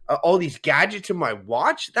all these gadgets in my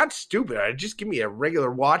watch. That's stupid. Just give me a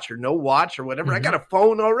regular watch or no watch or whatever. I got a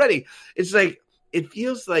phone already. It's like, it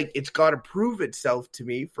feels like it's got to prove itself to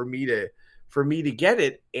me for me to get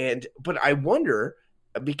it. But I wonder,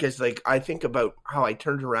 because like I think about how I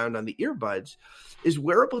turned around on the earbuds. Is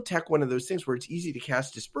wearable tech one of those things where it's easy to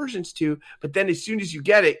cast dispersions to, but then as soon as you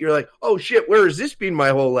get it, you're like, oh shit, where has this been my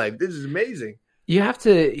whole life? This is amazing.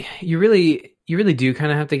 You really do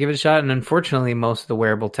kind of have to give it a shot. And unfortunately, most of the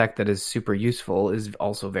wearable tech that is super useful is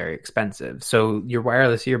also very expensive. So your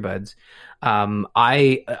wireless earbuds, I'm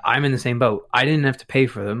in the same boat. I didn't have to pay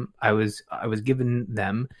for them. I was given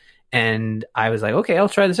them. And I was like, okay, I'll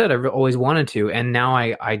try this out. I've always wanted to. And now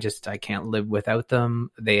I can't live without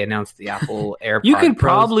them. They announced the Apple AirPods. You could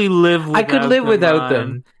probably live without them. I could live without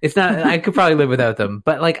them. It's not, I could probably live without them.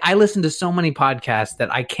 But like, I listen to so many podcasts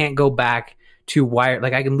that I can't go back to wire.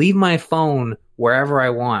 Like, I can leave my phone wherever I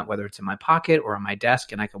want, whether it's in my pocket or on my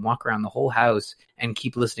desk, and I can walk around the whole house and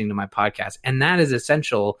keep listening to my podcast. And that is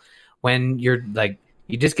essential when you're like,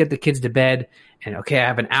 you just get the kids to bed and okay, I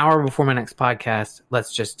have an hour before my next podcast.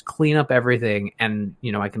 Let's just clean up everything. And,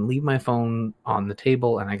 I can leave my phone on the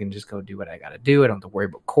table and I can just go do what I got to do. I don't have to worry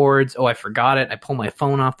about cords. Oh, I forgot it. I pull my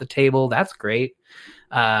phone off the table. That's great.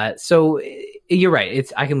 So you're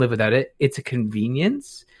right. I can live without it. It's a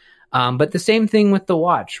convenience. But the same thing with the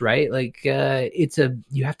watch, right? Like,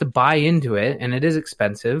 you have to buy into it and it is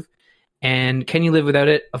expensive. And can you live without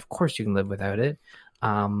it? Of course you can live without it.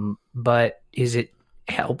 But is it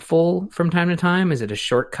helpful from time to time? Is it a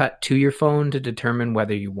shortcut to your phone to determine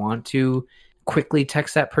whether you want to quickly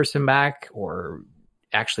text that person back or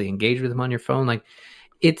actually engage with them on your phone? Like,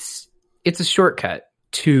 it's a shortcut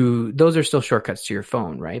to, those are still shortcuts to your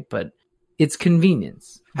phone, right? But it's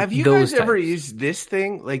convenience. Have you guys ever used this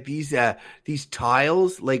thing, like these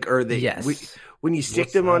tiles, like, or they, yes. When you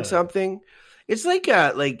stick them on something, it's like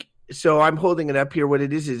so I'm holding it up here. What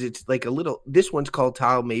it is it's like a little, this one's called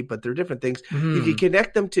Tile Mate, but they're different things. Mm-hmm. You can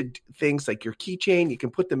connect them to things like your keychain. You can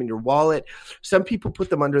put them in your wallet. Some people put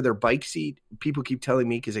them under their bike seat. People keep telling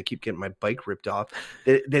me, because I keep getting my bike ripped off,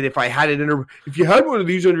 that if I had it if you had one of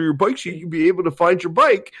these under your bike seat, you'd be able to find your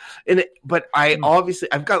bike. But I've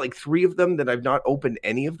got like 3 of them that I've not opened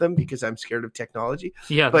any of them because I'm scared of technology.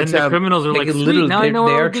 Yeah, but the criminals are like literally, now I know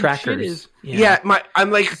they all are good trackers. shit is. Yeah, I'm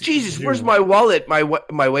like, Jesus, where's my wallet? My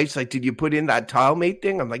wife's like, did you put in that Tile Mate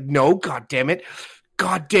thing? I'm like, no, God damn it.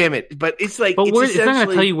 But it's like, it's not going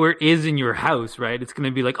to tell you where it is in your house, right? It's going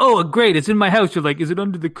to be like, oh, great, it's in my house. You're like, is it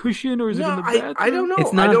under the cushion or is it in the bathroom? I don't know.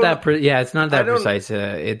 It's not that. It's not that precise.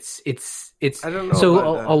 It's. I don't know.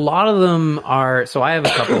 So a lot of them are. So I have a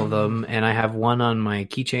couple of them, and I have one on my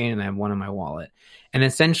keychain, and I have one on my wallet. And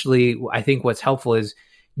essentially, I think what's helpful is,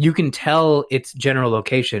 you can tell its general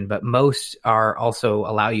location, but most are also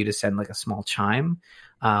allow you to send like a small chime.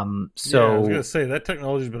 I was gonna say that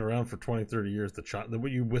technology's been around for 20, 30 years. The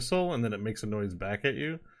way you whistle and then it makes a noise back at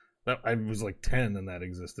you. I was like 10 and that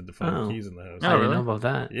existed to find the keys in the house. I didn't know about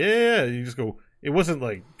that. Yeah, you just go. It wasn't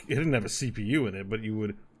like it didn't have a CPU in it, but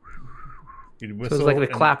you'd whistle. So it was like the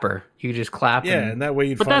clapper. You could just clap. Yeah, and that way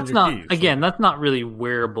you'd but find that's your not keys. again. That's not really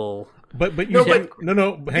wearable. But hang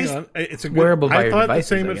on. It's a good, wearable by I your thought devices,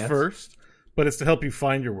 the same I at guess. first, but it's to help you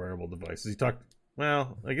find your wearable devices. You talked.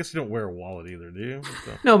 Well, I guess you don't wear a wallet either, do you?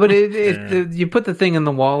 So, No, but you put the thing in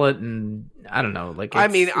the wallet, and I don't know. Like,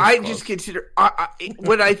 I just consider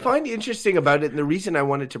what I find interesting about it, and the reason I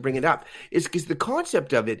wanted to bring it up is because the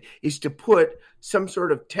concept of it is to put some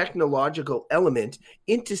sort of technological element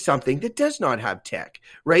into something that does not have tech,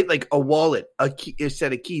 right? Like a wallet, a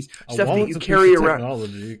set of keys, stuff that you carry around.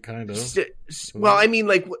 Technology, kind of. Well, I mean,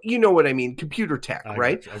 like you know what I mean, computer tech,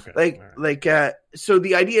 right? Okay. So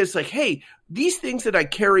the idea is like, hey, these things that I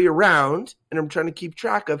carry around and I'm trying to keep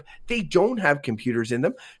track of, they don't have computers in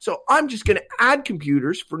them. So I'm just going to add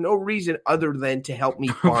computers for no reason other than to help me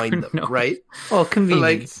find them, right? Well,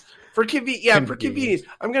 convenience. For convenience.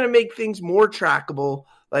 I'm going to make things more trackable,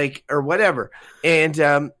 like, or whatever. And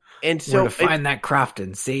so to find that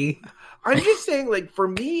Crofton, see? I'm just saying, like, for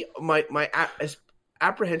me, my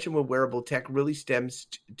apprehension with wearable tech really stems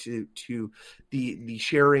to the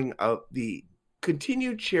sharing of the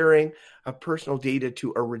continued sharing of personal data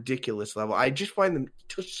to a ridiculous level. I just find them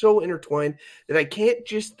so intertwined that I can't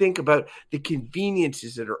just think about the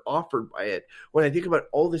conveniences that are offered by it when I think about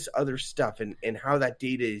all this other stuff and how that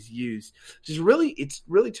data is used. It's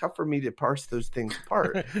really tough for me to parse those things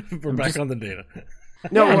apart. We're back on the data.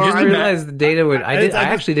 No, I just realized the data would. I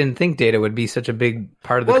actually didn't think data would be such a big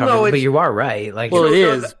part of the conversation, but you are right. Like, it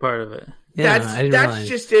is part of it. Yeah, that's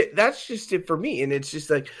just it. That's just it for me. And it's just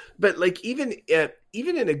like, but like even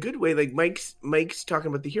in a good way, like Mike's talking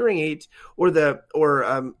about the hearing aids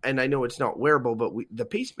and I know it's not wearable, but the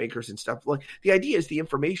pacemakers and stuff. Like the idea is the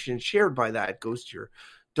information shared by that goes to your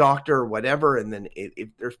doctor or whatever, and then if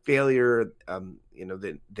there's failure, then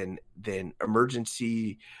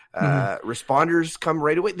emergency responders come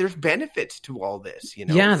right away. There's benefits to all this,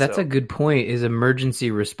 Yeah, that's a good point. Is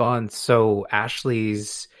emergency response. So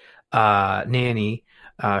Ashley's nanny,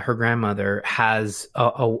 her grandmother, has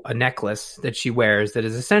a necklace that she wears that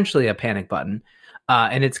is essentially a panic button,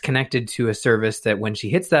 and it's connected to a service that when she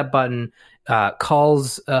hits that button,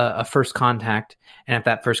 calls a first contact, and if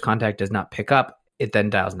that first contact does not pick up, it then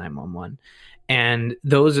dials 911. And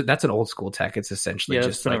that's an old school tech. It's essentially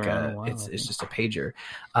just like it's just a pager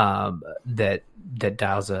that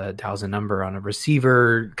dials a number on a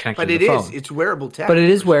receiver connected to the phone. It's wearable tech. But it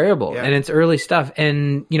is wearable, and it's early stuff.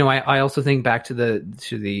 And I also think back to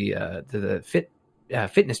the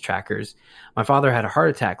fitness trackers. My father had a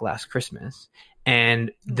heart attack last Christmas,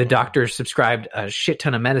 and the doctor subscribed a shit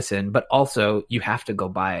ton of medicine, but also you have to go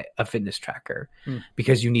buy a fitness tracker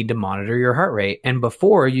because you need to monitor your heart rate. And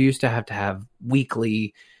before, you used to have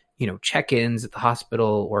weekly, check-ins at the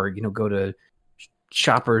hospital, or, go to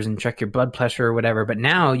Shoppers and check your blood pressure or whatever. But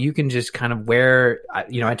now you can just kind of wear,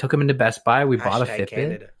 I took him into Best Buy. We bought a Fitbit.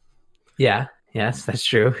 Canada. Yeah. Yes, that's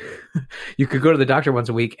true. You could go to the doctor once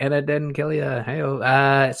a week and it didn't kill you.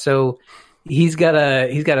 Hey, so he's got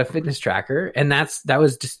a fitness tracker, and that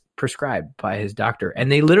was just prescribed by his doctor.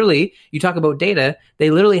 And they literally, you talk about data, they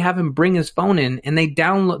literally have him bring his phone in, and they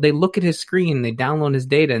look at his screen, they download his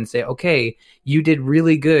data and say, okay, you did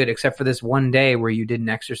really good except for this one day where you didn't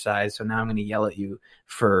exercise, so now I'm going to yell at you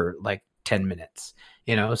for like 10 minutes.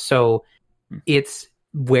 So it's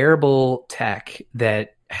wearable tech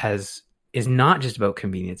that is not just about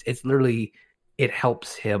convenience. It's literally, it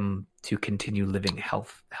helps him to continue living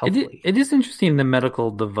healthily. It is interesting, the medical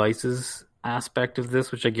devices aspect of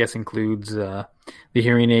this, which I guess includes the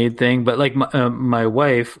hearing aid thing. But like my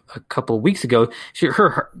wife, a couple of weeks ago,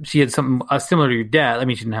 she had something similar to your dad. I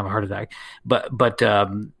mean, she didn't have a heart attack, but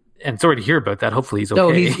and sorry to hear about that. Hopefully he's okay.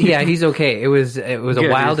 No, he's okay. It was a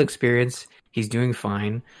wild experience. He's doing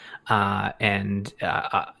fine, and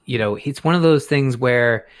it's one of those things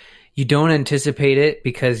where you don't anticipate it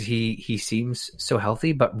because he seems so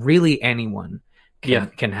healthy, but really anyone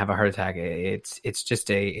can have a heart attack. It's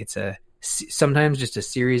sometimes just a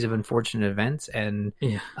series of unfortunate events, and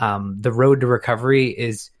the road to recovery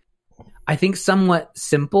is, I think, somewhat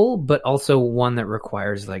simple, but also one that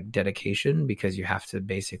requires like dedication, because you have to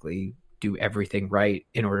basically do everything right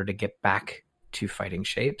in order to get back to fighting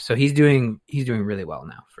shape. So he's doing really well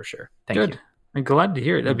now, for sure. Thank you. I'm glad to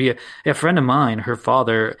hear it. That'd be a friend of mine, her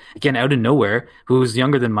father, again, out of nowhere, who was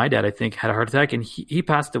younger than my dad, I think, had a heart attack, and he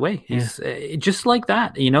passed away. He's just like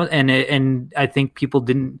that, and I think people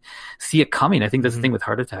didn't see it coming. I think that's the thing with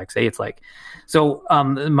heart attacks. It's like, so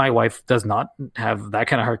my wife does not have that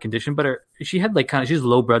kind of heart condition, but she had she has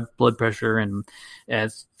low blood pressure and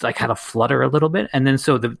it's like had a flutter a little bit. And then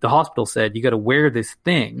so the hospital said, you got to wear this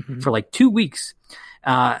thing for like 2 weeks.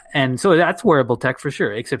 And so that's wearable tech for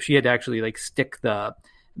sure, except she had to actually like stick the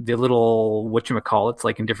little, whatchamacallits,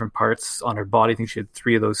 like in different parts on her body. I think she had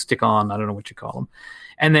 3 of those stick on. I don't know what you call them.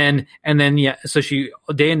 And then, yeah, so she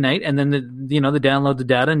day and night, and then the download the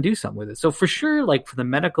data and do something with it. So for sure, like for the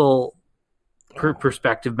medical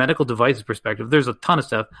perspective, medical devices perspective, there's a ton of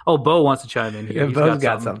stuff. Oh, Bo wants to chime in here. Yeah, Bo's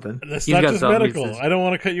got something. That's not just medical. I don't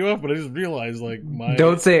want to cut you off, but I just realized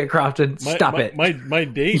don't say it, Crofton. Stop it. My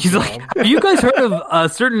day He's job. Like, have you guys heard of a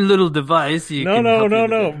certain little device? No.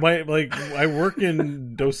 I work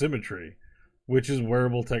in dosimetry, which is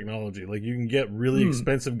wearable technology. Like you can get really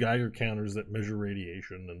expensive Geiger counters that measure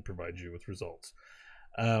radiation and provide you with results.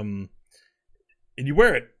 And you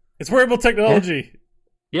wear it. It's wearable technology.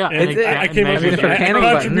 Yeah, I came up with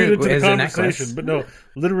I contributed to the conversation, but no,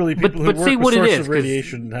 literally people who work with sources of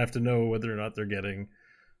radiation have to know whether or not they're getting,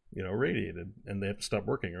 radiated, and they have to stop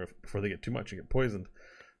working or before they get too much and get poisoned.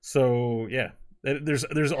 So yeah,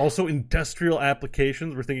 there's also industrial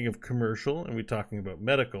applications. We're thinking of commercial, and we're talking about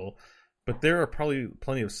medical, but there are probably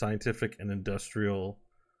plenty of scientific and industrial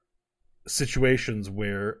situations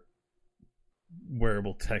where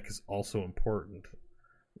wearable tech is also important.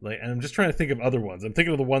 And I'm just trying to think of other ones. I'm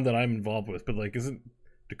thinking of the one that I'm involved with, but isn't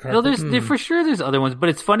Descartes? No, for sure there's other ones, but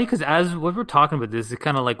it's funny because as what we're talking about this, it's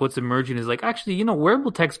kind of like what's emerging is like actually,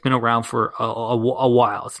 wearable tech's been around for a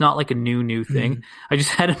while. It's not like a new thing. I just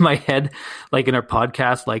had in my head, like in our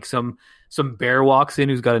podcast, like some bear walks in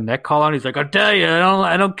who's got a neck collar on. He's like, I'll tell you,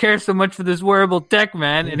 I don't care so much for this wearable tech,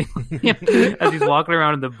 man. And as he's walking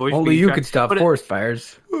around in the bush, only you could stop forest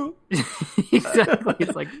fires. Exactly.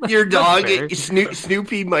 It's like your dog,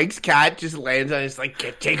 Snoopy, Mike's cat, just lands on. It's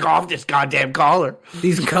like, take off this goddamn collar.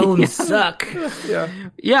 These cones suck.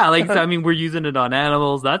 Yeah. Like I mean, we're using it on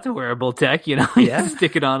animals. That's a wearable tech, You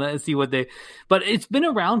stick it on it and see what they. But it's been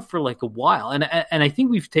around for like a while, and I think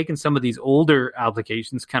we've taken some of these older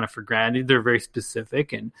applications kind of for granted. They're very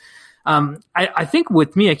specific, and I think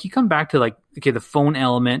with me, I keep coming back to like the phone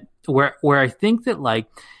element, where I think that like.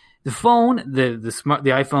 The phone, the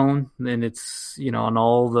iPhone, and it's, on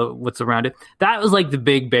all the what's around it. That was like the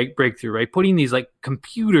big breakthrough, right? Putting these like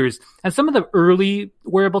computers, and some of the early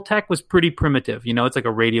wearable tech was pretty primitive. It's like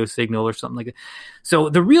a radio signal or something like that. So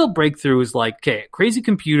the real breakthrough is like, okay, crazy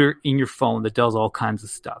computer in your phone that does all kinds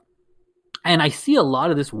of stuff. And I see a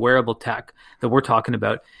lot of this wearable tech that we're talking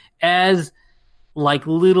about as like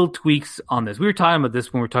little tweaks on this. We were talking about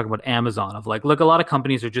this when we were talking about Amazon of like, look, a lot of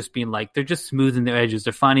companies are just being like, they're just smoothing their edges.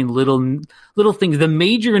 They're finding little things. The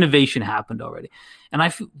major innovation happened already. And I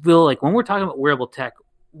feel like when we're talking about wearable tech,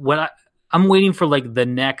 I'm waiting for like the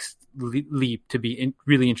next leap to be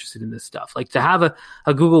really interested in this stuff. Like to have a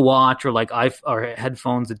Google Watch or like or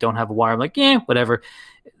headphones that don't have a wire. I'm like, whatever.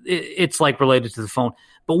 It's like related to the phone.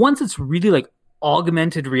 But once it's really like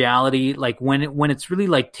augmented reality, like when it's really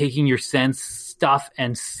like taking your sense stuff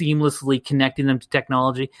and seamlessly connecting them to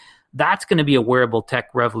technology, that's going to be a wearable tech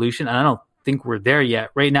revolution. And I don't think we're there yet.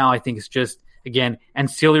 Right now, I think it's just, again,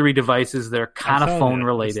 ancillary devices that are kind of phone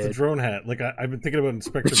related. It's the drone hat. Like I've been thinking about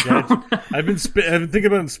Inspector Gadget. I've been thinking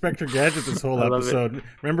about Inspector Gadget this whole episode.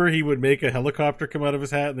 Remember, he would make a helicopter come out of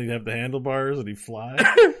his hat, and he'd have the handlebars, and he'd fly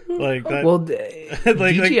like that. Well,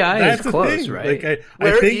 DJI is close, right? Like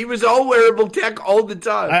I think he was all wearable tech all the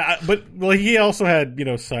time. But he also had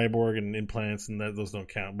cyborg and implants, and those don't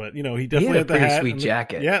count. But he definitely had the hat, sweet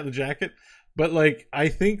jacket. The jacket. But like, I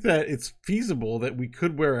think that it's feasible that we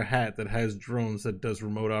could wear a hat that has drones that does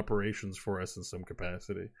remote operations for us in some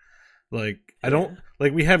capacity. Like, I don't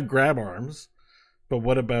like we have grab arms, but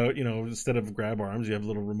what about instead of grab arms, you have a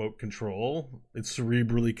little remote control. It's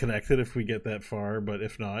cerebrally connected if we get that far, but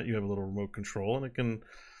if not, you have a little remote control, and it can,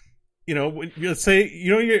 let's say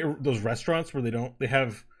you get those restaurants where they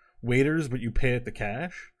have waiters, but you pay at the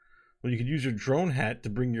cash. Well, you could use your drone hat to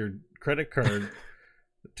bring your credit card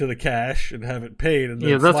to the cash and have it paid. And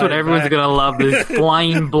then that's what everyone's gonna love. These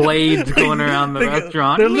flying blades going around the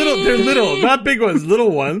restaurant. They're little, not big ones,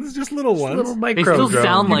 little ones, just little ones. Little micro. They still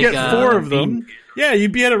sound like you get 4 of them. Yeah,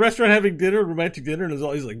 you'd be at a restaurant having dinner, romantic dinner, and there's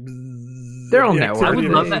always like. They're all network. I would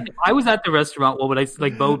love that. If I was at the restaurant, what would I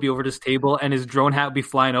like? Bo would be over this table, and his drone hat would be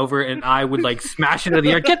flying over, and I would like smash it into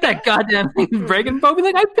the air. Get that goddamn thing, breaking. Bo would be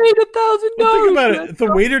like, I paid $1,000. Think about it. If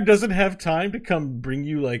the waiter doesn't have time to come bring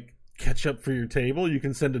you like ketchup for your table. You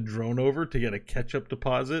can send a drone over to get a ketchup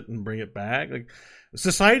deposit and bring it back. Like,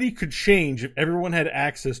 society could change if everyone had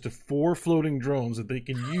access to 4 floating drones that they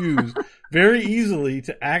can use very easily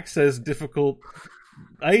to access difficult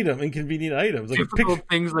inconvenient items, like difficult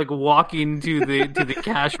things like walking to the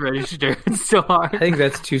cash register. It's so hard. I think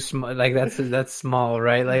that's too small. Like that's small,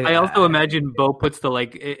 right? Like I also imagine Bo puts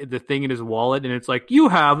the thing in his wallet, and it's like, you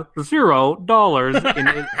have $0 in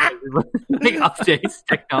it. Like updates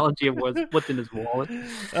technology of what's in his wallet.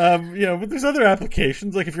 But there's other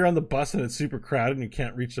applications. Like if you're on the bus and it's super crowded and you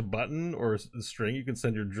can't reach a button or a string, you can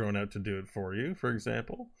send your drone out to do it for you, for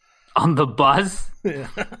example. On the bus? Yeah.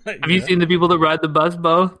 Have you seen the people that ride the bus,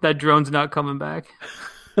 Bo? That drone's not coming back.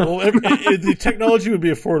 Well, the technology would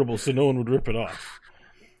be affordable, so no one would rip it off.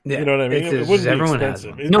 Yeah, you know what I mean? It wouldn't be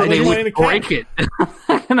expensive. No, they would break it.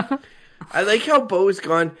 I like how Bo has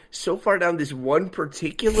gone so far down this one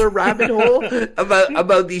particular rabbit hole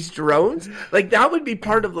about these drones. Like that would be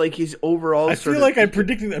part of like his overall. I feel like I'm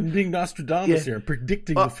being Nostradamus here. I'm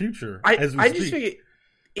predicting the future as we speak. Just figured,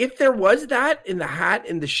 if there was that in the hat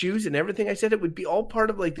and the shoes and everything I said, it would be all part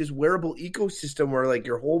of like this wearable ecosystem where like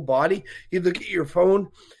your whole body, you look at your phone,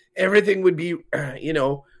 everything would be,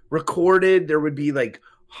 recorded. There would be like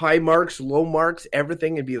high marks, low marks,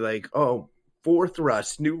 everything would be like, 4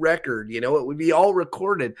 thrusts, new record, it would be all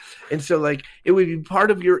recorded. And so like, it would be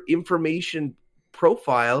part of your information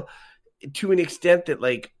profile to an extent that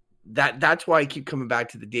like, that's why I keep coming back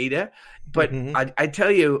to the data. But I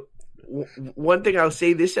tell you, one thing I'll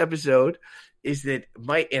say this episode is that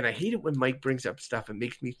Mike, and I hate it when Mike brings up stuff. It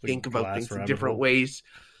makes me think about things in different ways.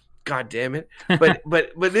 God damn it! But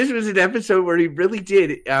this was an episode where he really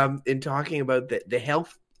did in talking about the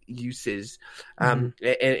health uses, and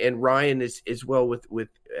Ryan is as well with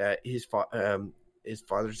his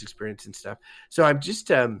father's experience and stuff. So I'm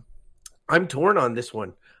just I'm torn on this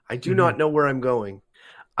one. I do not know where I'm going.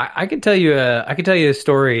 I can tell you a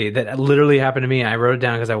story that literally happened to me. I wrote it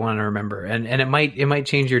down because I wanted to remember, and it might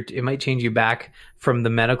change you back from the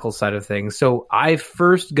medical side of things. So I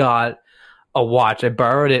first got a watch. I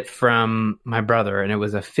borrowed it from my brother, and it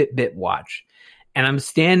was a Fitbit watch. And I'm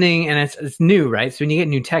standing, and it's new, right? So when you get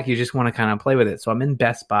new tech, you just want to kind of play with it. So I'm in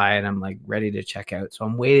Best Buy, and I'm like ready to check out. So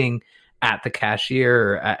I'm waiting at the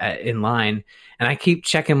cashier in line, and I keep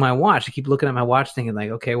checking my watch. I keep looking at my watch, thinking like,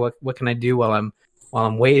 okay, what can I do while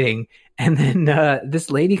I'm waiting? And then this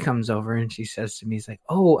lady comes over and she says to me, "He's like,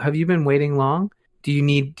 oh, have you been waiting long? Do you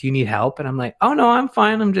need help?" And I'm like, "Oh no, I'm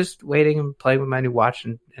fine. I'm just waiting and playing with my new watch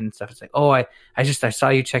and stuff." It's like, "Oh, I saw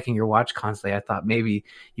you checking your watch constantly. I thought maybe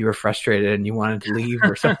you were frustrated and you wanted to leave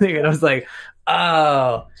or something." And I was like,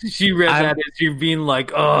 "Oh." She read that as you being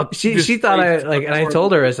like, "Oh." She thought and I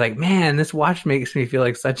told her, I was like, "Man, this watch makes me feel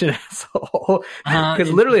like such an asshole."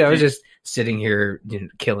 Because literally I was just sitting here,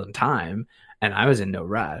 killing time. And I was in no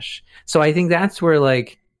rush. So I think that's where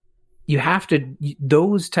like you have to,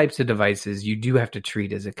 those types of devices, you do have to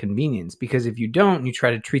treat as a convenience, because if you don't, you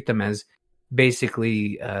try to treat them as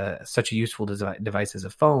basically such a useful device as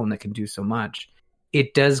a phone that can do so much.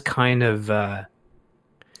 It does kind of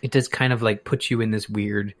like put you in this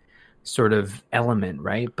weird sort of element,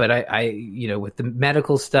 right? But I with the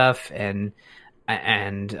medical stuff and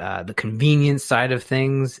the convenience side of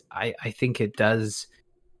things, I think it does.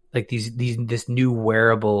 Like this new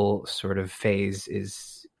wearable sort of phase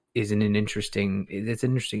is an interesting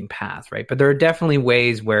path, right? But there are definitely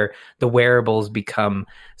ways where the wearables become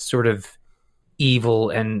sort of evil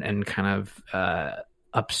and kind of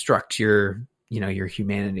obstruct your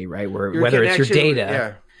humanity, right? Whether it's your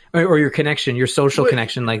data or your connection, your social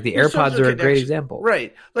connection, like the AirPods are a great example,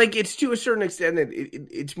 right? Like it's to a certain extent that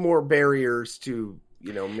it's more barriers to.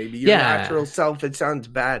 Maybe your natural self. It sounds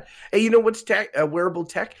bad. Hey, you know what's wearable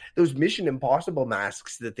tech? Those Mission Impossible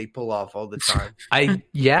masks that they pull off all the time.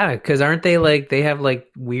 Because aren't they like they have like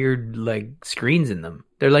weird like screens in them?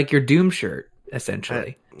 They're like your Doom shirt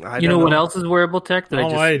essentially. I know what else is wearable tech? All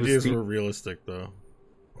my ideas were realistic though.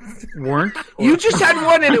 Weren't you just had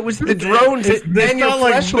one and it was the drones and your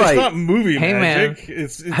flashlight? It's not movie magic. Man,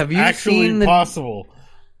 it's have you actually seen possible.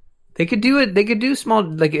 They could do it. They could do small,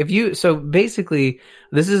 like if you. So basically,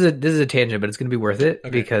 this is a tangent, but it's going to be worth it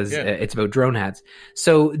because it's about drone hats.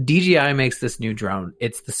 So DJI makes this new drone.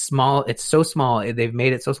 It's so small. They've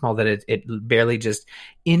made it so small that it barely just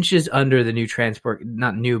inches under the new transport,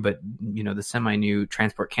 not new, but the semi-new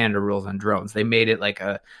Transport Canada rules on drones. They made it like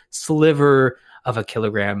a sliver of a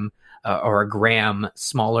kilogram or a gram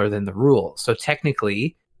smaller than the rule. So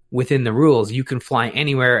technically, within the rules, you can fly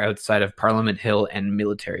anywhere outside of Parliament Hill and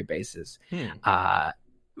military bases.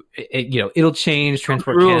 it'll change.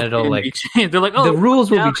 Transport Canada, like they're like, the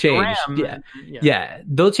rules will be changed. Yeah,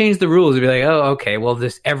 they'll change the rules. They'll be like, oh, okay, well,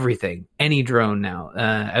 this everything, any drone now,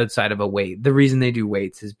 outside of a weight. The reason they do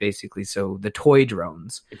weights is basically so the toy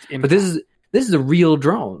drones. But this is a real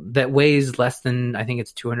drone that weighs less than, I think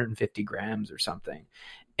it's 250 grams or something.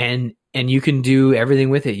 And you can do everything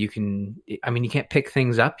with it. You can't pick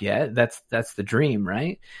things up yet. That's the dream,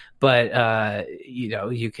 right? But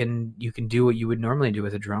you can do what you would normally do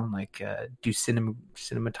with a drone, like do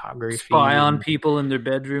cinematography, spy on people in their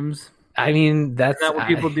bedrooms. I mean, that's not what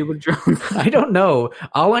people do with drones. I don't know.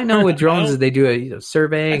 All I know with drones is they do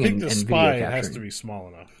surveying. I think and the video spy capturing. has to be small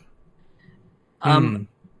enough.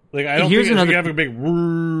 Like I don't think you have a big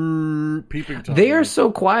peeping Tom. They are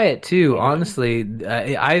so quiet too. Honestly,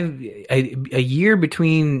 a year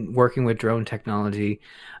between working with drone technology.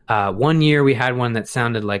 1 year we had one that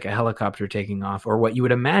sounded like a helicopter taking off, or what you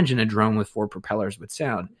would imagine a drone with 4 propellers would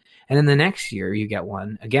sound. And then the next year you get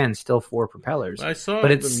one again, still 4 propellers. I saw,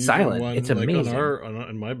 but it's silent. One, it's like amazing.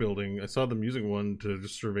 In my building, I saw them using one to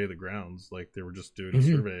just survey the grounds, like they were just doing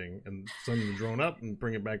surveying and sending the drone up and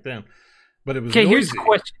bring it back down. But it was noisy. Here's the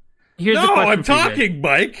question. I'm talking,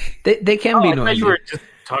 Mike. They can be noisy. You were just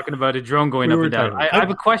talking about a drone going up and down. I have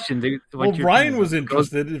a question. Ryan was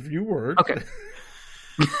interested. If you weren't, okay.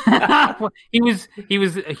 he was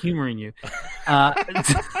humoring you.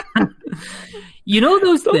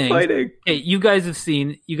 Those things. Fighting. Okay, you guys have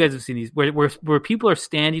seen these where people are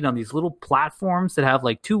standing on these little platforms that have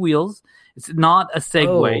like 2 wheels. It's not a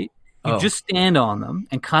Segway. You just stand on them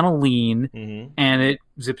and kind of lean, and it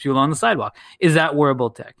zips you along the sidewalk. Is that wearable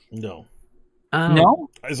tech? No. No?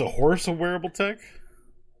 Is a horse a wearable tech?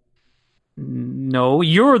 No,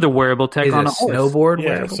 you're the wearable tech on a horse. Snowboard. Yeah,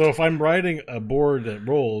 wearable so if I'm riding a board that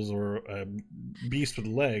rolls or a beast with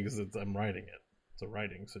legs, I'm riding it. It's a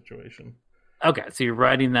riding situation. Okay, so you're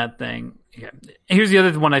riding that thing. Yeah. Here's the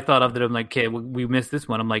other one I thought of that I'm like, okay, we missed this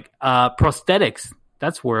one. I'm like, prosthetics.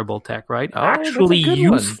 That's wearable tech, right? Actually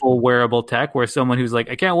useful wearable tech where someone who's like,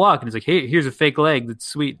 I can't walk. And he's like, hey, here's a fake leg. That's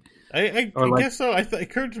sweet. I guess so. It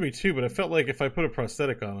occurred to me too, but I felt like if I put a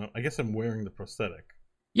prosthetic on it, I guess I'm wearing the prosthetic.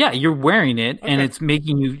 Yeah, you're wearing it, and it's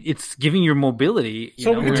it's giving you mobility.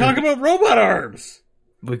 So we can talk about robot arms.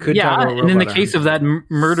 We could talk about and in the case of that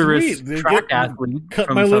murderous track athlete, cut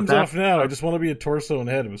my limbs off now. I just want to be a torso and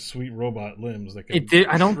head with sweet robot limbs. That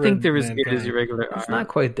I don't think they're as good as your regular arm. It's not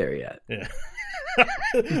quite there yet. Yeah.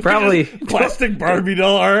 Probably plastic Barbie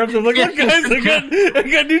doll arms. I'm like, look, guys, I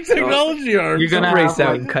got new technology arms. You're gonna race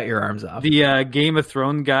out and cut your arms off. The Game of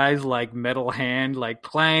Thrones guys, like metal hand, like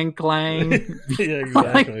clang clang. Yeah,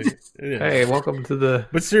 exactly. Hey, welcome to the.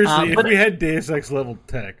 But seriously, if we had Deus Ex level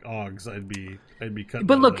tech OGs, I'd be cutting.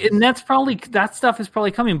 But look, and that stuff is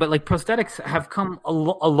probably coming. But like prosthetics have come a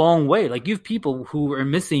long way. Like you have people who are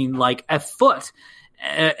missing like a foot.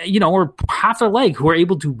 Or half their leg who are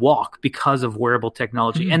able to walk because of wearable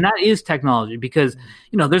technology. And that is technology because,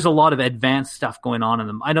 there's a lot of advanced stuff going on in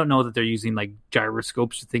them. I don't know that they're using like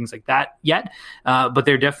gyroscopes or things like that yet, but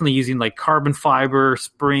they're definitely using like carbon fiber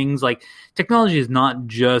springs. Like technology is not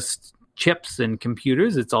just chips and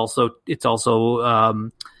computers. It's also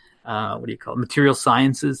what do you call it? Material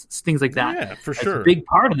sciences, things like that. Yeah, for sure. It's a big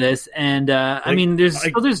part of this. And there's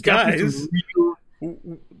definitely some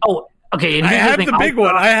real... Okay, and I have the big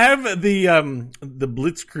one. I have the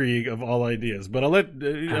blitzkrieg of all ideas, but I'll let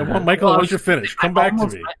I want Michael. I'll let you finish. Come back to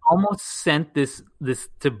me. I almost sent this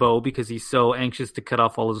to Bo because he's so anxious to cut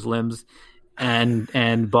off all his limbs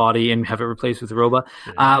and body and have it replaced with a robot.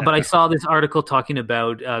 But I saw this article talking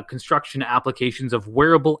about construction applications of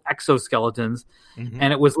wearable exoskeletons,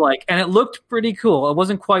 and it was like, and it looked pretty cool. It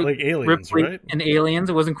wasn't quite like Aliens, right? And Aliens.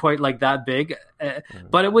 It wasn't quite like that big,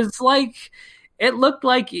 but it was like. It looked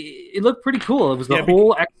pretty cool. It was the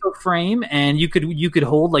whole exo frame, and you could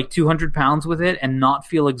hold like 200 pounds with it and not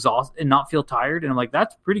feel exhausted and not feel tired. And I'm like,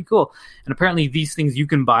 that's pretty cool. And apparently, these things you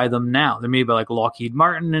can buy them now. They're made by like Lockheed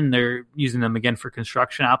Martin, and they're using them again for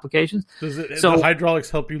construction applications. Does the hydraulics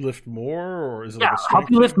help you lift more, or is it like a help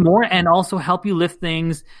you lift more, and also help you lift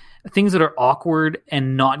things that are awkward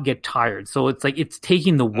and not get tired. So it's like it's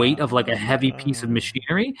taking the weight of like a heavy piece of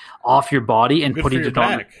machinery off your body and putting it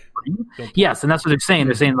on. Yes, and that's what they're saying.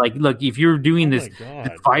 They're saying like, look, if you're doing this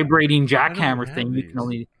vibrating jackhammer thing, you can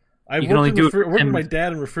only do it. I worked with my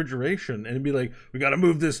dad in refrigeration, and it'd be like, we got to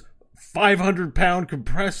move this 500-pound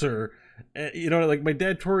compressor. Like my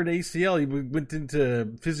dad tore an ACL. He went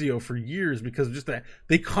into physio for years because of just that.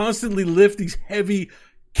 They constantly lift these heavy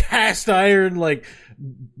cast iron like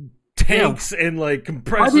tanks and like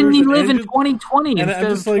compressors. Why didn't he live in engines? 2020 And instead of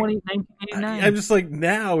just like, 1989? I'm just like,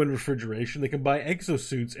 now in refrigeration, they can buy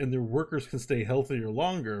exosuits and their workers can stay healthier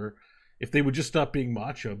longer. If they would just stop being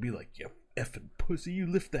macho, be like, you effing pussy, you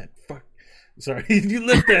lift that fuck. Sorry, you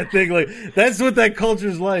lift that thing. Like, that's what that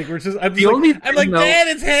culture's like. Which is, I'm like, Dad,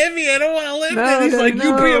 it's heavy. I don't want to lift it. He's like,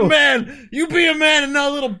 you be a man. You be a man and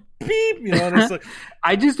not a little beep. You know, and it's like,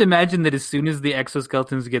 I just imagine that as soon as the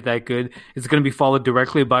exoskeletons get that good, it's going to be followed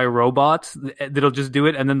directly by robots that'll just do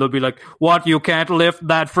it, and then they'll be like, "What? You can't lift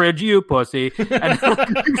that fridge, you pussy!" And they'll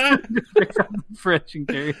pick up the fridge and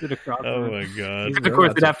carry it across. oh my god! Of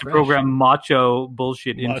course, they'd have to program macho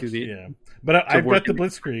bullshit into the. Yeah, but I've got the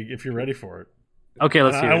Blitzkrieg. If you're ready for it, okay,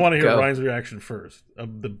 let's hear. I want to hear Go. Ryan's reaction first.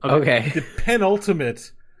 Okay. The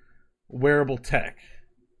penultimate wearable tech,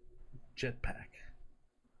 jetpack.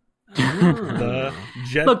 The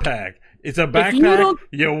jetpack. It's a backpack.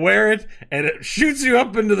 You wear it, and it shoots you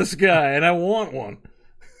up into the sky. And I want one.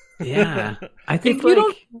 Yeah, I think If you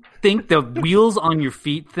don't think the wheels on your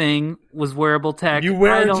feet thing was wearable tech, You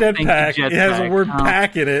wear I a don't think the jetpack. It has a word counts.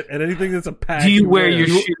 "pack" in it, and anything that's a pack. Do you wear your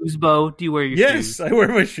shoes, Bo? Do you wear your shoes? Yes, I wear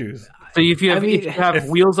my shoes. So if you have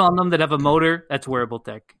wheels on them that have a motor, that's wearable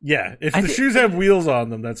tech. Yeah, if the shoes have wheels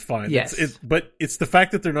on them, that's fine. Yes. But it's the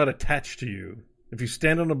fact that they're not attached to you. If you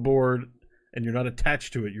stand on a board and you're not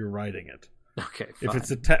attached to it, you're riding it. Okay, fine.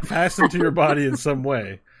 If it's fastened to your body in some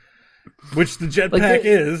way, which the jetpack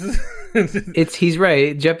is. he's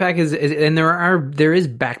right. Jetpack is and there is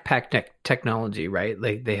backpack technology, right?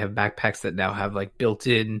 Like they have backpacks that now have like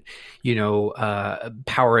built-in,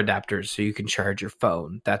 power adapters so you can charge your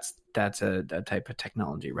phone. That's a type of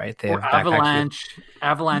technology, right? They have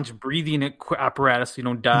avalanche breathing apparatus so you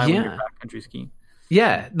don't die when you're backcountry skiing.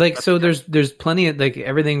 Yeah, like so there's plenty of like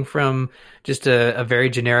everything from just a very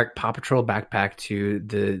generic Paw Patrol backpack to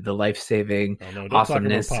the life-saving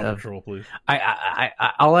awesomeness talk about Paw of Patrol, please.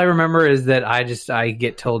 I all I remember is that I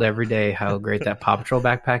get told every day how great that Paw Patrol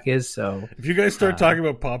backpack is. So if you guys start talking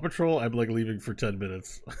about Paw Patrol, I'm like leaving for 10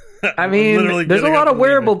 minutes. I mean, there's a lot of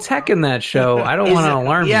wearable tech in that show. I don't want to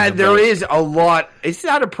alarm you. Yeah, there is a lot. Is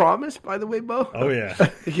that a promise, by the way, Bo? Oh yeah.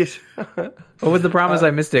 What was the promise?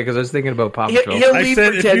 I missed it because I was thinking about Paw Patrol. I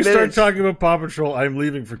said if you start talking about Paw Patrol, I'm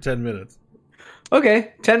leaving for 10 minutes.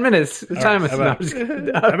 Okay, 10 minutes. Time is not.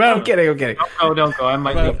 I'm kidding. Oh, don't go. I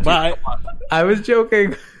might. Bye. I was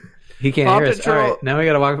joking. He can't hear us. Patrol. All right, now we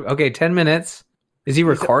gotta walk. Okay, 10 minutes. Is he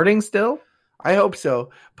recording still? I hope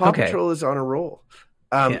so. Paw Patrol is on a roll.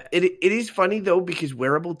 It is funny though because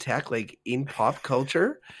wearable tech, like in pop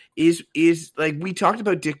culture, is like we talked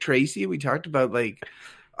about Dick Tracy, we talked about like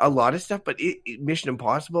a lot of stuff, but Mission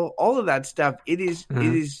Impossible, all of that stuff, it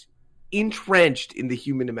is entrenched in the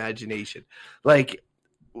human imagination. Like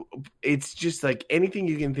it's just like anything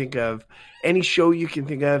you can think of, any show you can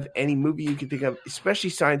think of, any movie you can think of, especially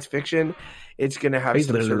science fiction. It's going to have He's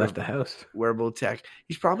some literally sort left of the house. wearable tech.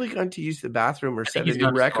 He's probably going to use the bathroom or set a new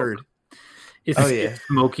record. Is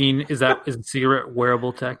smoking? Is cigarette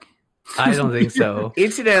wearable tech? I don't think so.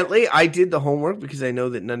 Incidentally, I did the homework because I know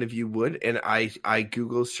that none of you would, and I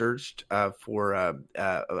Google searched for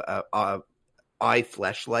eye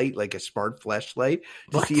fleshlight, like a smart fleshlight,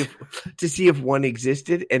 to see if one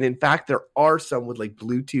existed. And in fact, there are some with like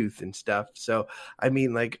Bluetooth and stuff. So I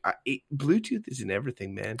mean, like Bluetooth is in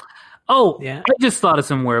everything, man. Oh, yeah. I just thought of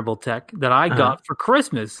some wearable tech that I got for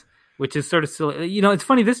Christmas, which is sort of silly. You know, it's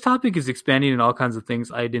funny. This topic is expanding in all kinds of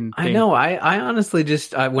things I didn't think. I know. I honestly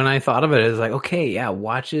just, when I thought of it, it was like, okay, yeah,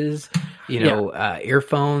 watches,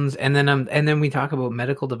 earphones. And then we talk about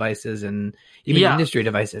medical devices and even industry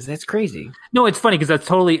devices. That's crazy. No, it's funny because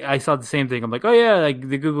I saw the same thing. I'm like, oh yeah, like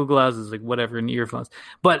the Google glasses, like whatever, and earphones.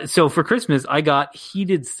 But so for Christmas, I got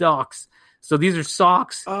heated socks. So these are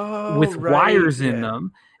socks with wires in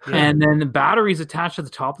them. Yeah. And then the batteries attached to the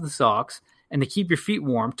top of the socks, and they keep your feet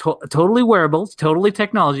warm. Totally wearable. It's totally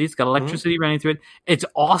technology. It's got electricity running through it. It's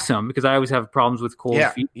awesome because I always have problems with cold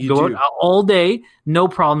feet. You go out all day, no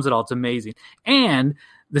problems at all. It's amazing. And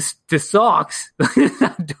the socks,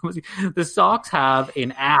 the socks have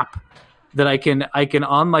an app that I can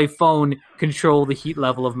on my phone control the heat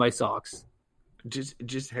level of my socks.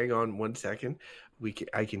 Just hang on 1 second.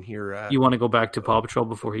 I can hear. You want to go back to Paw Patrol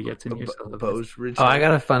before he gets in here? I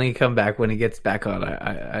got a funny comeback when he gets back on.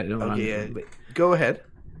 I don't want to. Go ahead.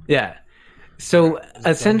 Yeah. So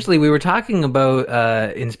essentially, we were talking about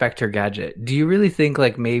Inspector Gadget. Do you really think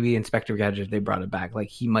like maybe Inspector Gadget, if they brought it back, like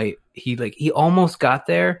he almost got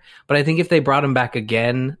there, but I think if they brought him back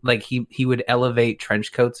again, like he would elevate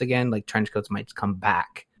trench coats again. Like trench coats might come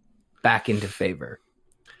back into favor.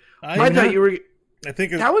 I thought you were. I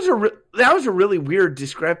think that was a really weird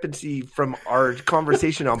discrepancy from our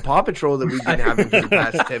conversation on Paw Patrol that we've been having for the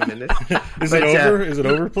past 10 minutes. Is it over? Is it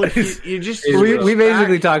over, please? You just we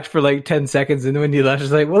basically talked for like 10 seconds, and when you left,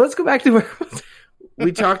 it's like, well, let's go back to where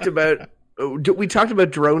we talked about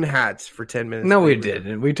drone hats for 10 minutes. No, we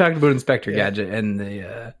didn't. We talked about Inspector Gadget and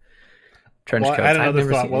the trench coats. I had another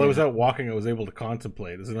thought. While I was out walking, I was able to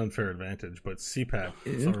contemplate. It's an unfair advantage, but CPAP.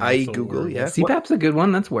 CPAP's a good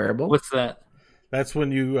one. That's wearable. What's that? That's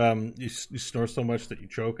when you snore so much that you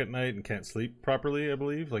choke at night and can't sleep properly, I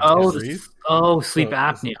believe. Like sleep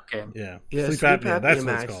apnea. Okay. Yeah, sleep apnea. That's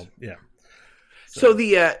what it's called. Yeah. So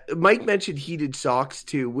the Mike mentioned heated socks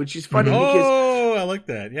too, which is funny because I like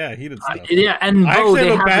that. Yeah, heated stuff. And I actually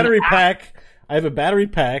have a battery pack. I have a battery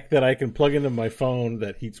pack that I can plug into my phone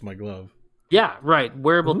that heats my glove. Yeah, right.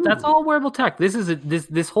 Wearable. Ooh. That's all wearable tech.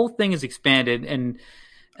 This whole thing is expanded, and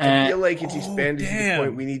I feel like it's expanded to the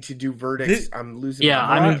point we need to do verdicts. I'm losing. Yeah,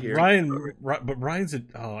 my mind here. Ryan's.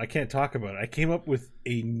 I can't talk about it. I came up with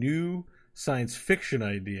a new science fiction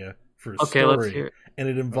idea for a story, let's hear it. And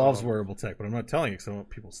it involves wearable tech, but I'm not telling you because I don't want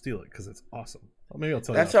people to steal it because it's awesome. Well, maybe I'll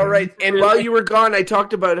tell you. That's that. All right. And while you were gone, I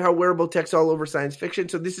talked about how wearable tech's all over science fiction.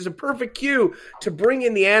 So this is a perfect cue to bring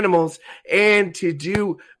in the animals and to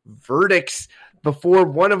do verdicts before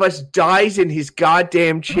one of us dies in his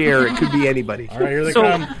goddamn chair. It could be anybody. All right, here they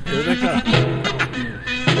come. Here they come.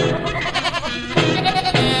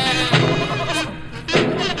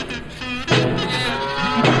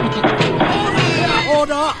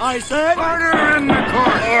 I said, order in the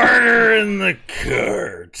court. Order in the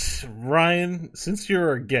court. Ryan, since you're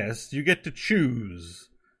our guest, you get to choose.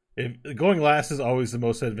 Going last is always the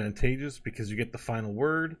most advantageous because you get the final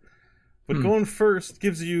word. But going first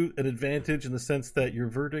gives you an advantage in the sense that your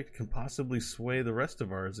verdict can possibly sway the rest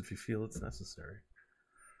of ours if you feel it's necessary.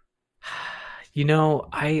 You know,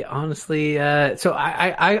 I honestly, so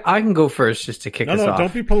I can go first just to kick us off. No,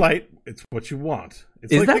 don't be polite. It's what you want.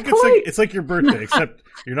 It's like your birthday, except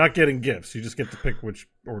you're not getting gifts. You just get to pick which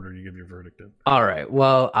order you give your verdict in. All right.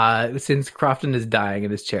 Well, since Crofton is dying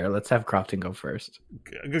in his chair, let's have Crofton go first,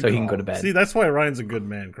 so he can go to bed. See, that's why Ryan's a good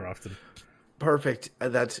man, Crofton. Perfect.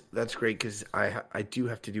 That's great because I do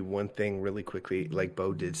have to do one thing really quickly, like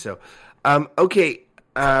Bo did. So, okay.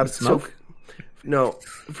 Smoke. No,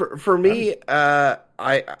 for me, I'm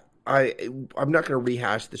not going to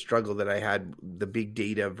rehash the struggle that I had, the big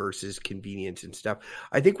data versus convenience and stuff.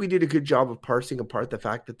 I think we did a good job of parsing apart the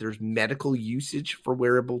fact that there's medical usage for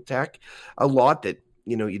wearable tech, a lot that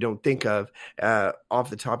you don't think of off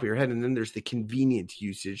the top of your head, and then there's the convenient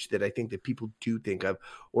usage that I think that people do think of,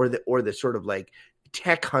 or the sort of like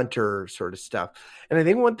tech hunter sort of stuff. And I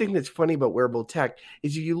think one thing that's funny about wearable tech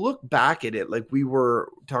is if you look back at it, like we were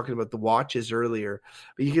talking about the watches earlier,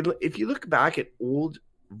 but if you look back at old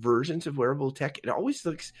versions of wearable tech, it always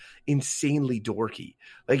looks insanely dorky.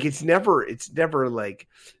 Like it's never like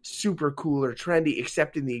super cool or trendy,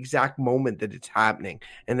 except in the exact moment that it's happening.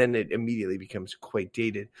 And then it immediately becomes quite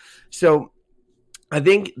dated. So I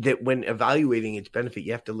think that when evaluating its benefit,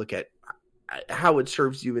 you have to look at how it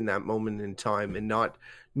serves you in that moment in time, and not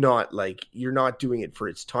like you're not doing it for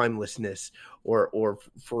its timelessness or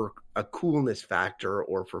for a coolness factor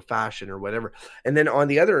or for fashion or whatever. And then on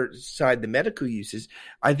the other side, the medical uses,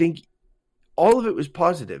 I think all of it was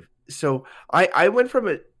positive. So I went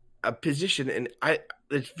from a position, and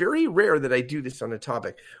it's very rare that I do this on a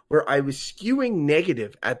topic where I was skewing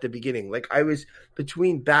negative at the beginning. Like I was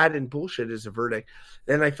between bad and bullshit as a verdict.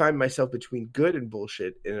 Then I find myself between good and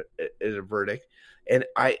bullshit as a verdict. And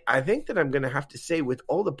I think that I'm going to have to say, with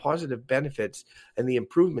all the positive benefits and the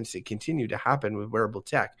improvements that continue to happen with wearable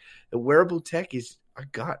tech, the wearable tech is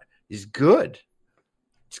good.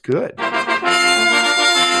 It's good. Wow.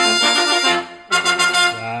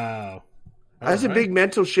 That's a big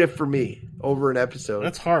mental shift for me over an episode.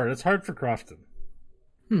 That's hard. It's hard for Crofton.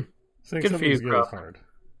 Saying good for you, Crofton. Is hard.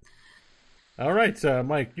 All right,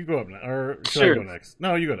 Mike, you go up next. Or should sure. I go next?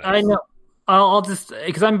 No, you go next. I know. I'll just,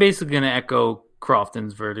 because I'm basically going to echo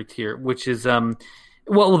Crofton's verdict here, which is,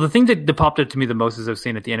 well, the thing that popped up to me the most, as I was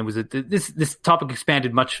saying at the end, was that this topic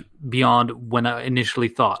expanded much beyond when I initially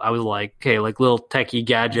thought. I was like, okay, like little techie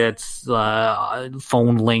gadgets,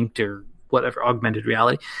 phone linked or whatever, augmented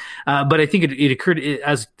reality. But I think it occurred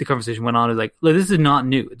as the conversation went on, is like, look, this is not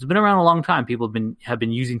new. It's been around a long time. People have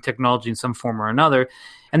been using technology in some form or another.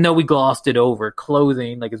 And though we glossed it over,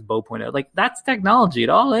 clothing, like as Bo pointed out, like that's technology. It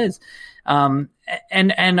all is. And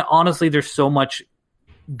honestly, there's so much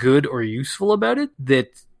good or useful about it that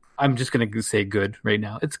I'm just going to say good right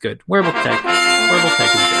now. It's good. Wearable tech is good.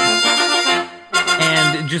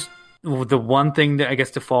 And just the one thing that I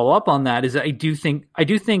guess to follow up on that is I do think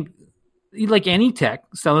like any tech,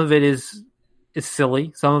 some of it is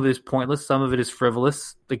silly, some of it is pointless, some of it is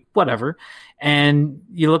frivolous, like whatever. And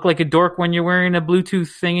you look like a dork when you're wearing a Bluetooth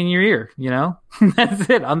thing in your ear, you know? That's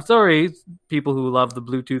it. I'm sorry, people who love the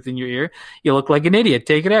Bluetooth in your ear. You look like an idiot.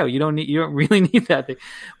 Take it out. You don't really need that thing.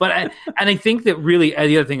 But I think that really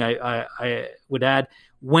the other thing I would add,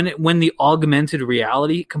 when the augmented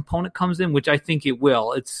reality component comes in, which I think it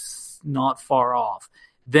will, it's not far off.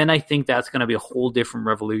 Then I think that's going to be a whole different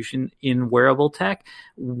revolution in wearable tech,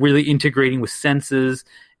 really integrating with senses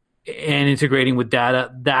and integrating with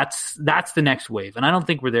data. That's the next wave. And I don't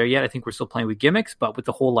think we're there yet. I think we're still playing with gimmicks, but with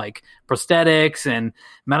the whole like prosthetics and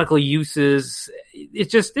medical uses,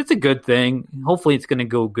 it's a good thing. Hopefully it's going to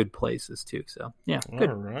go good places too. So yeah.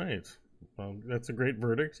 Good. All right. Well, that's a great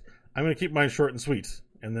verdict. I'm going to keep mine short and sweet.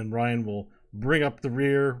 And then Ryan will bring up the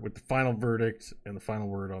rear with the final verdict and the final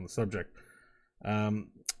word on the subject. All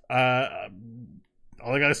I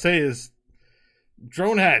gotta say is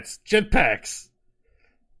drone hats, jetpacks,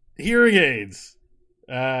 hearing aids,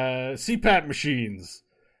 CPAP machines,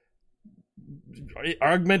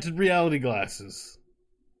 augmented reality glasses.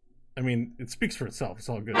 I mean, it speaks for itself. It's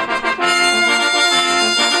all good.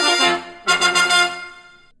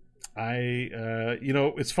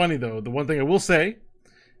 It's funny though. The one thing I will say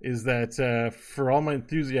is that for all my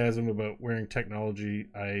enthusiasm about wearing technology,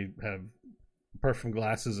 I have, apart from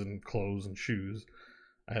glasses and clothes and shoes,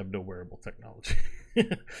 I have no wearable technology.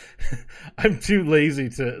 I'm too lazy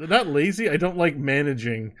not lazy, I don't like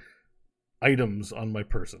managing items on my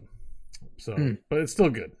person. So, but it's still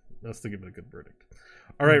good. That's to give it a good verdict.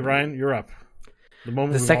 All right, Ryan, you're up.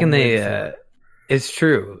 The second it's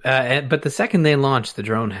true. But the second they launch the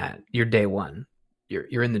drone hat, you're day one.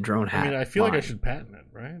 You're in the drone hat. I mean, I feel like I should patent it,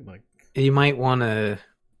 right? Like, you might want to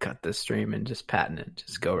cut this stream and just patent it.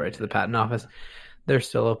 Just go right to the patent office. They're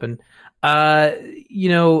still open. I'll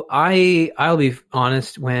be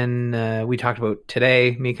honest, when we talked about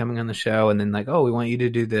today, me coming on the show, and then like, oh, we want you to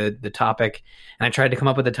do the topic. And I tried to come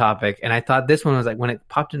up with a topic, and I thought this one was like, when it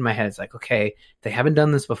popped in my head, it's like, okay, they haven't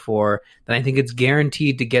done this before, then I think it's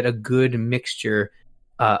guaranteed to get a good mixture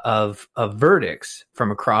of verdicts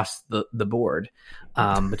from across the board,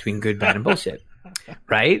 between good, bad, and bullshit.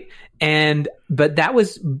 Right. But that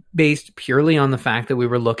was based purely on the fact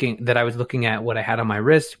that I was looking at what I had on my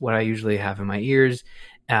wrist, what I usually have in my ears,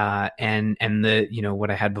 and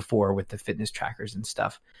what I had before with the fitness trackers and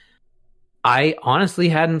stuff. I honestly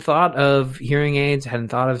hadn't thought of hearing aids, hadn't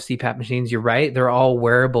thought of CPAP machines. You're right. They're all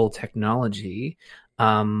wearable technology.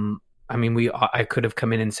 I mean, I could have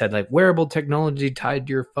come in and said like wearable technology tied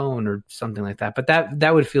to your phone or something like that, but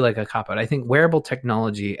that would feel like a cop out. I think wearable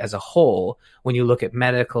technology as a whole, when you look at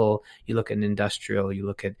medical, you look at industrial, you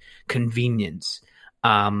look at convenience,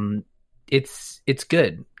 it's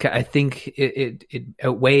good. I think it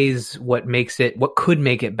outweighs what could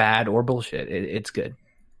make it bad or bullshit. It's good.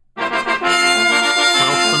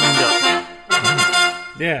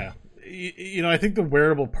 Yeah. I think the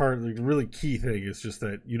wearable part, like the really key thing is just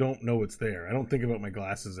that you don't know it's there. I don't think about my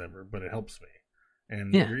glasses ever, but it helps me.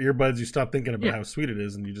 And your earbuds, you stop thinking about how sweet it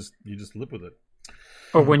is, and you just live with it.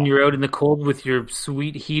 Or when you're out in the cold with your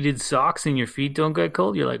sweet heated socks and your feet don't get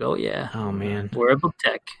cold, you're like, oh yeah, oh man, wearable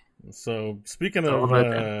tech. So speaking of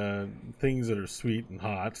things that are sweet and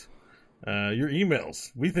hot, your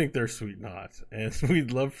emails, we think they're sweet and hot, and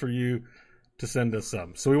we'd love for you to send us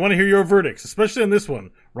some. So we want to hear your verdicts, especially on this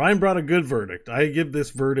one. Ryan brought a good verdict. I give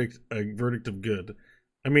this verdict a verdict of good.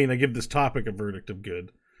 I mean, I give this topic a verdict of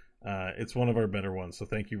good. It's one of our better ones. So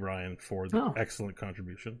thank you, Ryan, for the excellent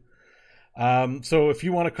contribution. So if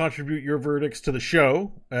you want to contribute your verdicts to the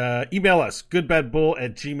show, email us,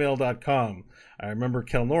 goodbadbull@gmail.com. I remember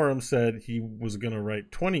Kel Norum said he was going to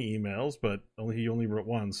write 20 emails, but he only wrote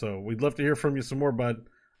one. So we'd love to hear from you some more, bud.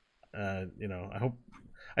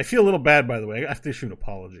 I feel a little bad, by the way. I have to issue an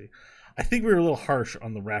apology. I think we were a little harsh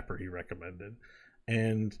on the rapper he recommended.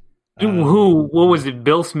 And who? What was it?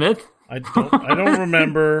 Bill Smith? I don't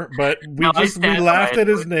remember, but we laughed at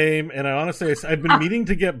his name, and I've been meaning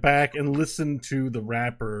to get back and listen to the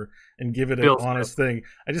rapper and give it an honest thing.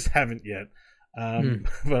 I just haven't yet,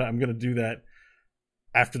 but I'm going to do that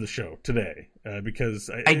after the show today because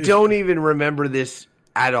I don't even remember this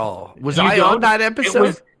at all. Was I on that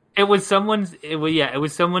episode? It was some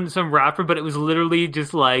rapper, but it was literally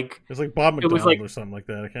just like it was like Bob McDonald or something like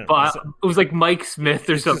that. I can't remember. It was like Mike Smith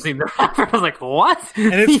or something. The rapper, I was like, what?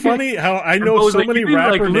 And it's funny how I know so many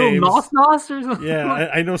rapper names. Nos or something? Yeah,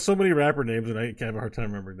 I know so many rapper names, and I have a hard time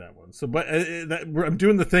remembering that one. So, but I'm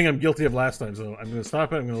doing the thing I'm guilty of last time, so I'm going to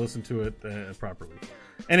stop it. I'm going to listen to it properly.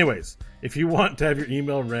 Anyways, if you want to have your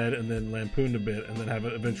email read and then lampooned a bit and then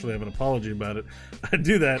eventually have an apology about it,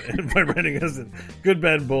 do that by writing us at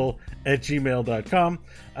goodbadbull@gmail.com.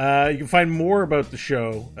 You can find more about the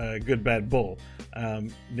show, Good Bad Bull.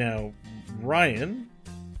 Now, Ryan,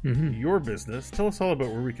 your business, tell us all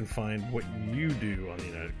about where we can find what you do on the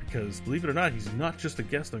internet, because believe it or not, he's not just a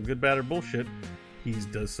guest on Good Bad or Bullshit. He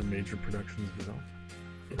does some major productions of his own.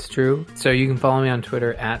 It's true. So you can follow me on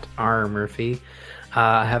Twitter at @rmurphy.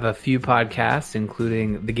 I have a few podcasts,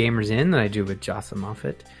 including The Gamers Inn that I do with Jocelyn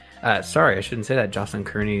Moffat. Sorry, I shouldn't say that. Jocelyn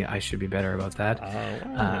Kearney. I should be better about that.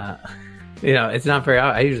 Wow. It's not very...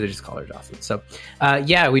 I usually just call her Jocelyn. So,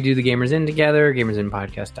 we do The Gamers Inn together,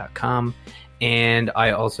 gamersinpodcast.com. And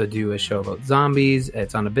I also do a show about zombies.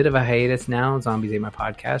 It's on a bit of a hiatus now. Zombies Ate My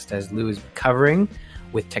Podcast, as Lou is recovering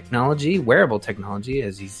with technology, wearable technology,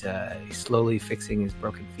 as he's slowly fixing his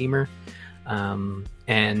broken femur. Man,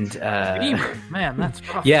 that's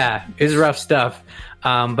rough. Yeah, it's rough stuff.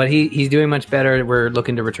 But he's doing much better. We're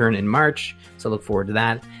looking to return in March, so look forward to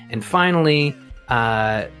that. And finally,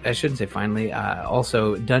 I shouldn't say finally,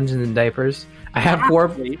 also Dungeons and Diapers. I have four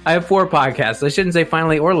podcasts. I shouldn't say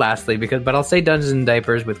finally or lastly, but I'll say Dungeons and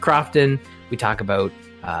Diapers with Crofton. We talk about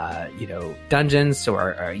dungeons, so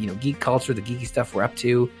our geek culture, the geeky stuff we're up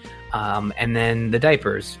to, and then the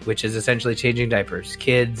diapers, which is essentially changing diapers.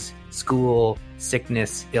 Kids, school,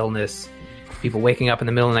 sickness, illness, people waking up in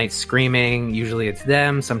the middle of the night screaming. Usually it's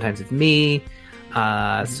them, sometimes it's me,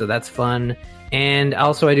 so that's fun. And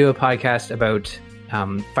also I do a podcast about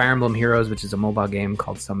Fire Emblem Heroes, which is a mobile game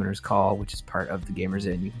called Summoner's Call, which is part of the Gamers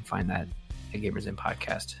Inn. You can find that at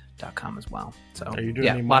gamersinpodcast.com as well. So are you doing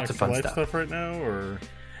any lots of fun stuff right now, or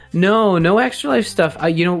no Extra Life stuff?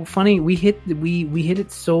 Funny, we hit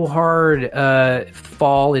it so hard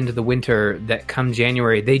fall into the winter that come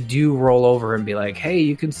January they do roll over and be like, hey,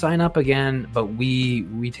 you can sign up again, but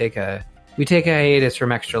we take a hiatus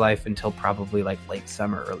from Extra Life until probably like late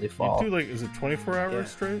summer, early fall. You do is it 24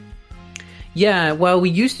 hours straight? Yeah, well, we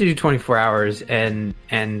used to do 24 hours, and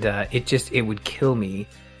it would kill me.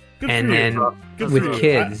 Good and for then you. with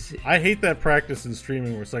kids, I hate that practice in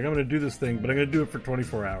streaming where it's like, I'm going to do this thing, but I'm going to do it for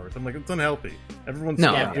 24 hours. I'm like, it's unhealthy. Everyone's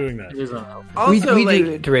not doing that. It is unhealthy. Also, we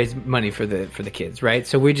do it to raise money for the kids, right?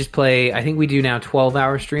 So we just play. I think we do now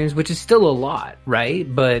 12-hour streams, which is still a lot,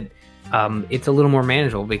 right? But it's a little more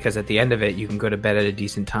manageable because at the end of it, you can go to bed at a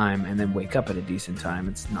decent time and then wake up at a decent time.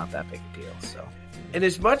 It's not that big a deal. So. And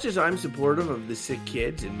as much as I'm supportive of the sick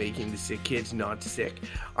kids and making the sick kids not sick,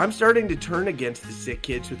 I'm starting to turn against the sick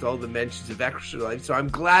kids with all the mentions of Extra Life. So I'm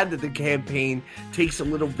glad that the campaign takes a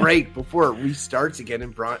little break before it restarts again.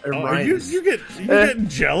 And you getting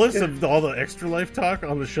jealous of all the Extra Life talk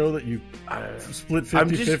on the show that you split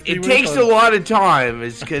 50-50 It takes a lot of time.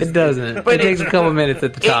 It doesn't. But it takes a couple minutes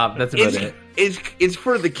at the top. That's about it. It's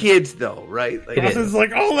for the kids, though, right? Like, Austin's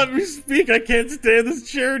like, oh, let me speak. I can't stand this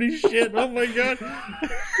charity shit. Oh, my God.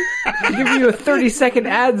 I give you a 30-second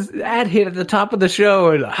ad hit at the top of the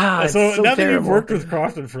show. And, it's so now terrible. that you've worked with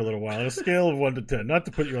Crofton for a little while, on a scale of 1 to 10, not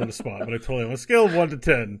to put you on the spot, but I told you, on a scale of 1 to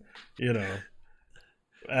 10,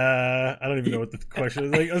 I don't even know what the question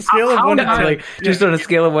is. Like a scale of 1 to 10, like just on a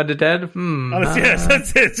scale of 1 to 10. Yes,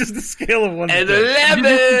 that's it. Just a scale of 1 to 10.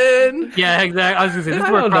 11. Yeah, exactly. I was gonna say this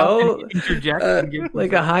is where Crofton interjects.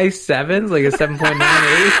 Like a high 7, like a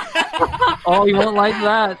 7.98. Oh, you won't like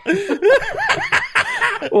that.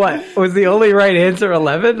 What was the only right answer?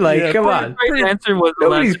 11? Like, come on. The right answer was 11.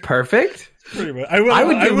 Nobody's perfect. Pretty much. I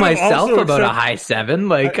would give myself about a high 7.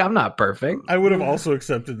 Like, I'm not perfect. I would have also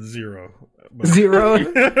accepted 0. 0.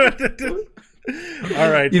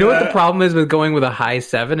 All right. You know what the problem is with going with a high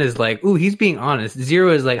 7 is like, ooh, he's being honest.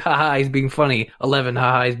 0 is like, haha, he's being funny. 11,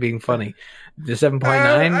 haha, he's being funny. The 7.9.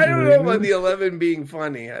 I don't know about the 11 being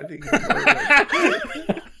funny. I think.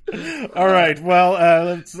 All right. Well,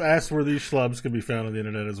 let's ask where these schlubs can be found on the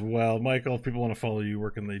internet as well. Michael, if people want to follow you,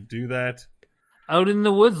 where can they do that? Out in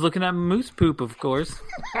the woods looking at moose poop, of course.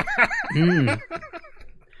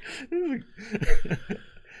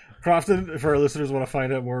 Crofton, if our listeners want to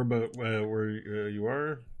find out more about where you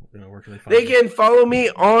are, where can they find you? They can follow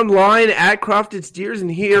me online at Crofted Steers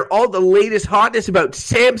and hear all the latest hotness about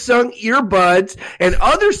Samsung earbuds and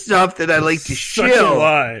other stuff that I like to Such chill. A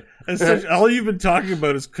lie. All you've been talking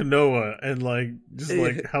about is Kanoa and just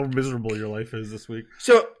how miserable your life is this week.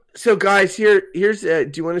 So guys, here's.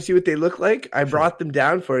 Do you want to see what they look like? I brought them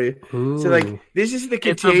down for you. Ooh. So this is the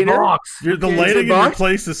container. It's a box. The lighting in your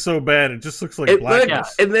place is so bad; it just looks like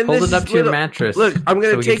blackness. And then hold it up to your mattress. Look, I'm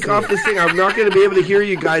going to take off this thing. I'm not going to be able to hear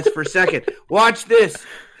you guys for a second. Watch this.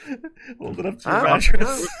 Hold it up to your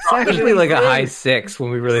mattress. It's actually like a high 6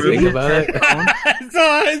 when we really think about it. It's a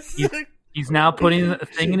high 6. He's now putting a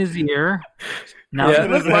thing in his ear. Now,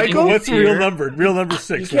 Look, Michael, what's the real number? Real number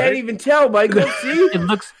 6. You can't even tell, Michael. See, it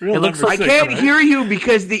looks like I can't hear you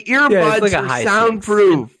because the earbuds are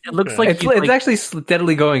soundproof. It looks like it's actually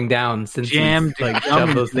steadily going down since jammed like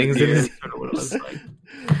shoved those things in his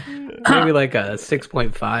maybe like a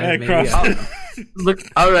 6.5. Maybe. Look,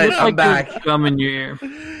 all right, I'm like back. Gum in your ear.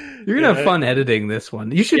 You're gonna have fun editing this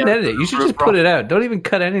one. You shouldn't edit it. You should just put it out. Don't even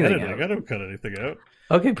cut anything out. I don't cut anything out.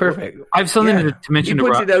 Okay, perfect. I have something to mention to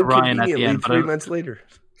Ryan at the end. 3 months later.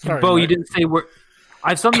 Sorry, Bo, Mike. you didn't say where. I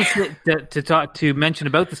have something to mention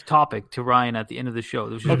about this topic to Ryan at the end of the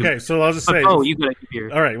show. Okay, so I'll just say. Oh, you gotta give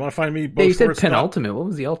your. All right, you want to find me? Yeah, you said penultimate. What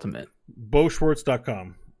was the ultimate?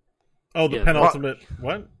 BoSchwartz.com. Oh, the penultimate.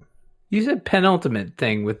 What? You said penultimate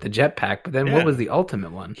thing with the jetpack, but then what was the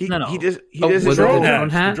ultimate one? He No. does was it the drone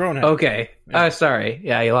hat? The drone hat. Okay. Sorry.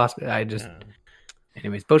 Yeah, you lost me. I just. Yeah.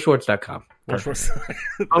 Anyways, BoSchwartz.com. Thanks,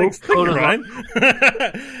 Ryan.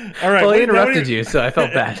 All right. Well, I interrupted you, so I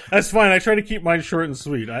felt bad. That's fine. I try to keep mine short and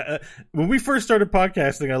sweet. When we first started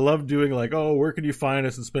podcasting, I loved doing like, oh, where can you find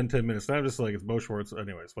us and spend 10 minutes? And I'm just like, it's Bo Schwartz.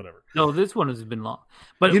 Anyways, whatever. No, this one has been long.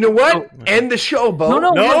 But you know what? End the show, Bo.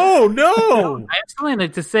 No. I have something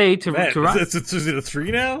to say to Ryan. Is it a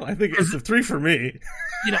 3 now? I think it's a 3 for me.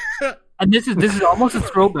 You know, and this is almost a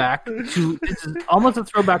throwback to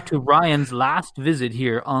Ryan's last visit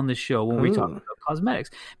here on the show when we talked about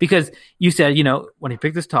cosmetics, because you said, you know, when he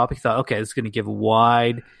picked this topic, he thought, okay, this is going to give a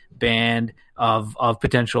wide band of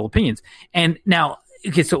potential opinions. And now,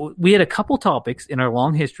 okay, so we had a couple topics in our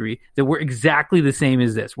long history that were exactly the same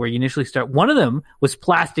as this, where you initially start. One of them was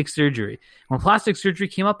plastic surgery. When plastic surgery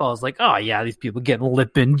came up, I was like, oh, yeah, these people getting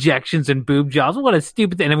lip injections and boob jobs. What a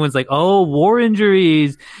stupid thing. And everyone's like, oh, war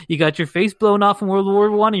injuries. You got your face blown off in World War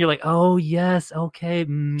I. And you're like, oh, yes, okay.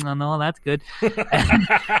 No, that's good.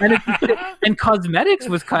 And cosmetics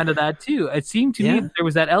was kind of that, too. It seemed to me that there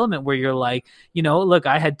was that element where you're like, you know, look,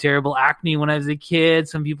 I had terrible acne when I was a kid.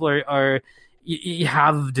 Some people are you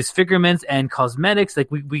have disfigurements and cosmetics.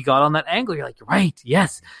 Like we got on that angle. You're like, right,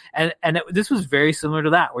 yes. And this was very similar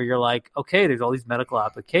to that, where you're like, okay, there's all these medical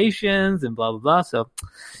applications and blah, blah, blah. So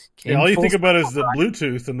all you think about is the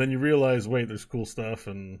Bluetooth, and then you realize, wait, there's cool stuff.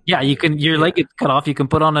 And your leg gets cut off. You can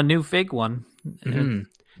put on a new fake one. Mm-hmm.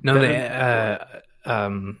 No,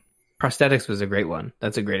 prosthetics was a great one.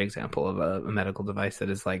 That's a great example of a medical device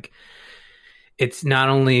that is like, it's not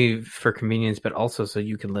only for convenience, but also so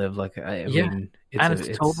you can live like I mean,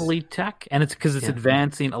 it's totally tech, and it's because it's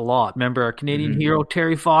advancing a lot. Remember our Canadian hero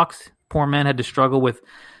Terry Fox? Poor man had to struggle with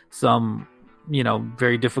some, you know,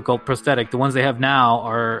 very difficult prosthetic. The ones they have now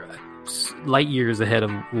are light years ahead of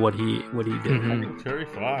what he did. Mm-hmm. Terry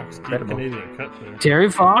Fox, Canadian cut there. Terry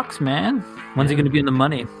Fox, man, when's he going to be in the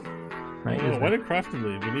money? Right? Oh, why did Crofton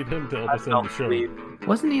leave? We need him to help us end the show.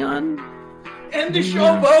 Wasn't he on? End the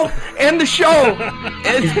show, Bo. End the show.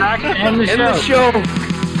 He's back to end the show.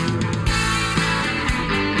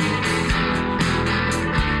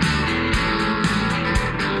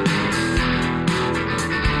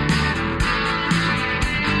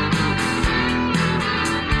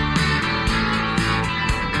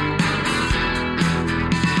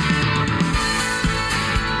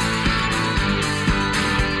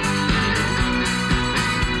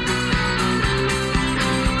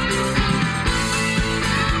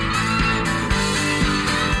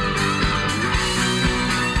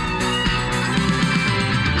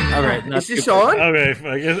 Is this on? Okay,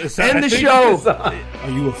 I guess end the show.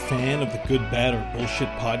 Are you a fan of the Good, Bad, or Bullshit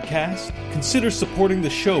podcast? Consider supporting the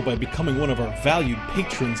show by becoming one of our valued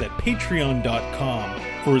patrons at patreon.com.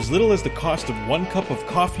 For as little as the cost of 1 cup of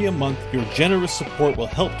coffee a month, your generous support will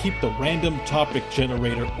help keep the random topic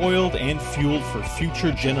generator oiled and fueled for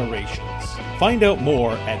future generations. Find out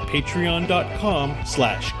more at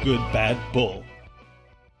patreon.com/goodbadbull.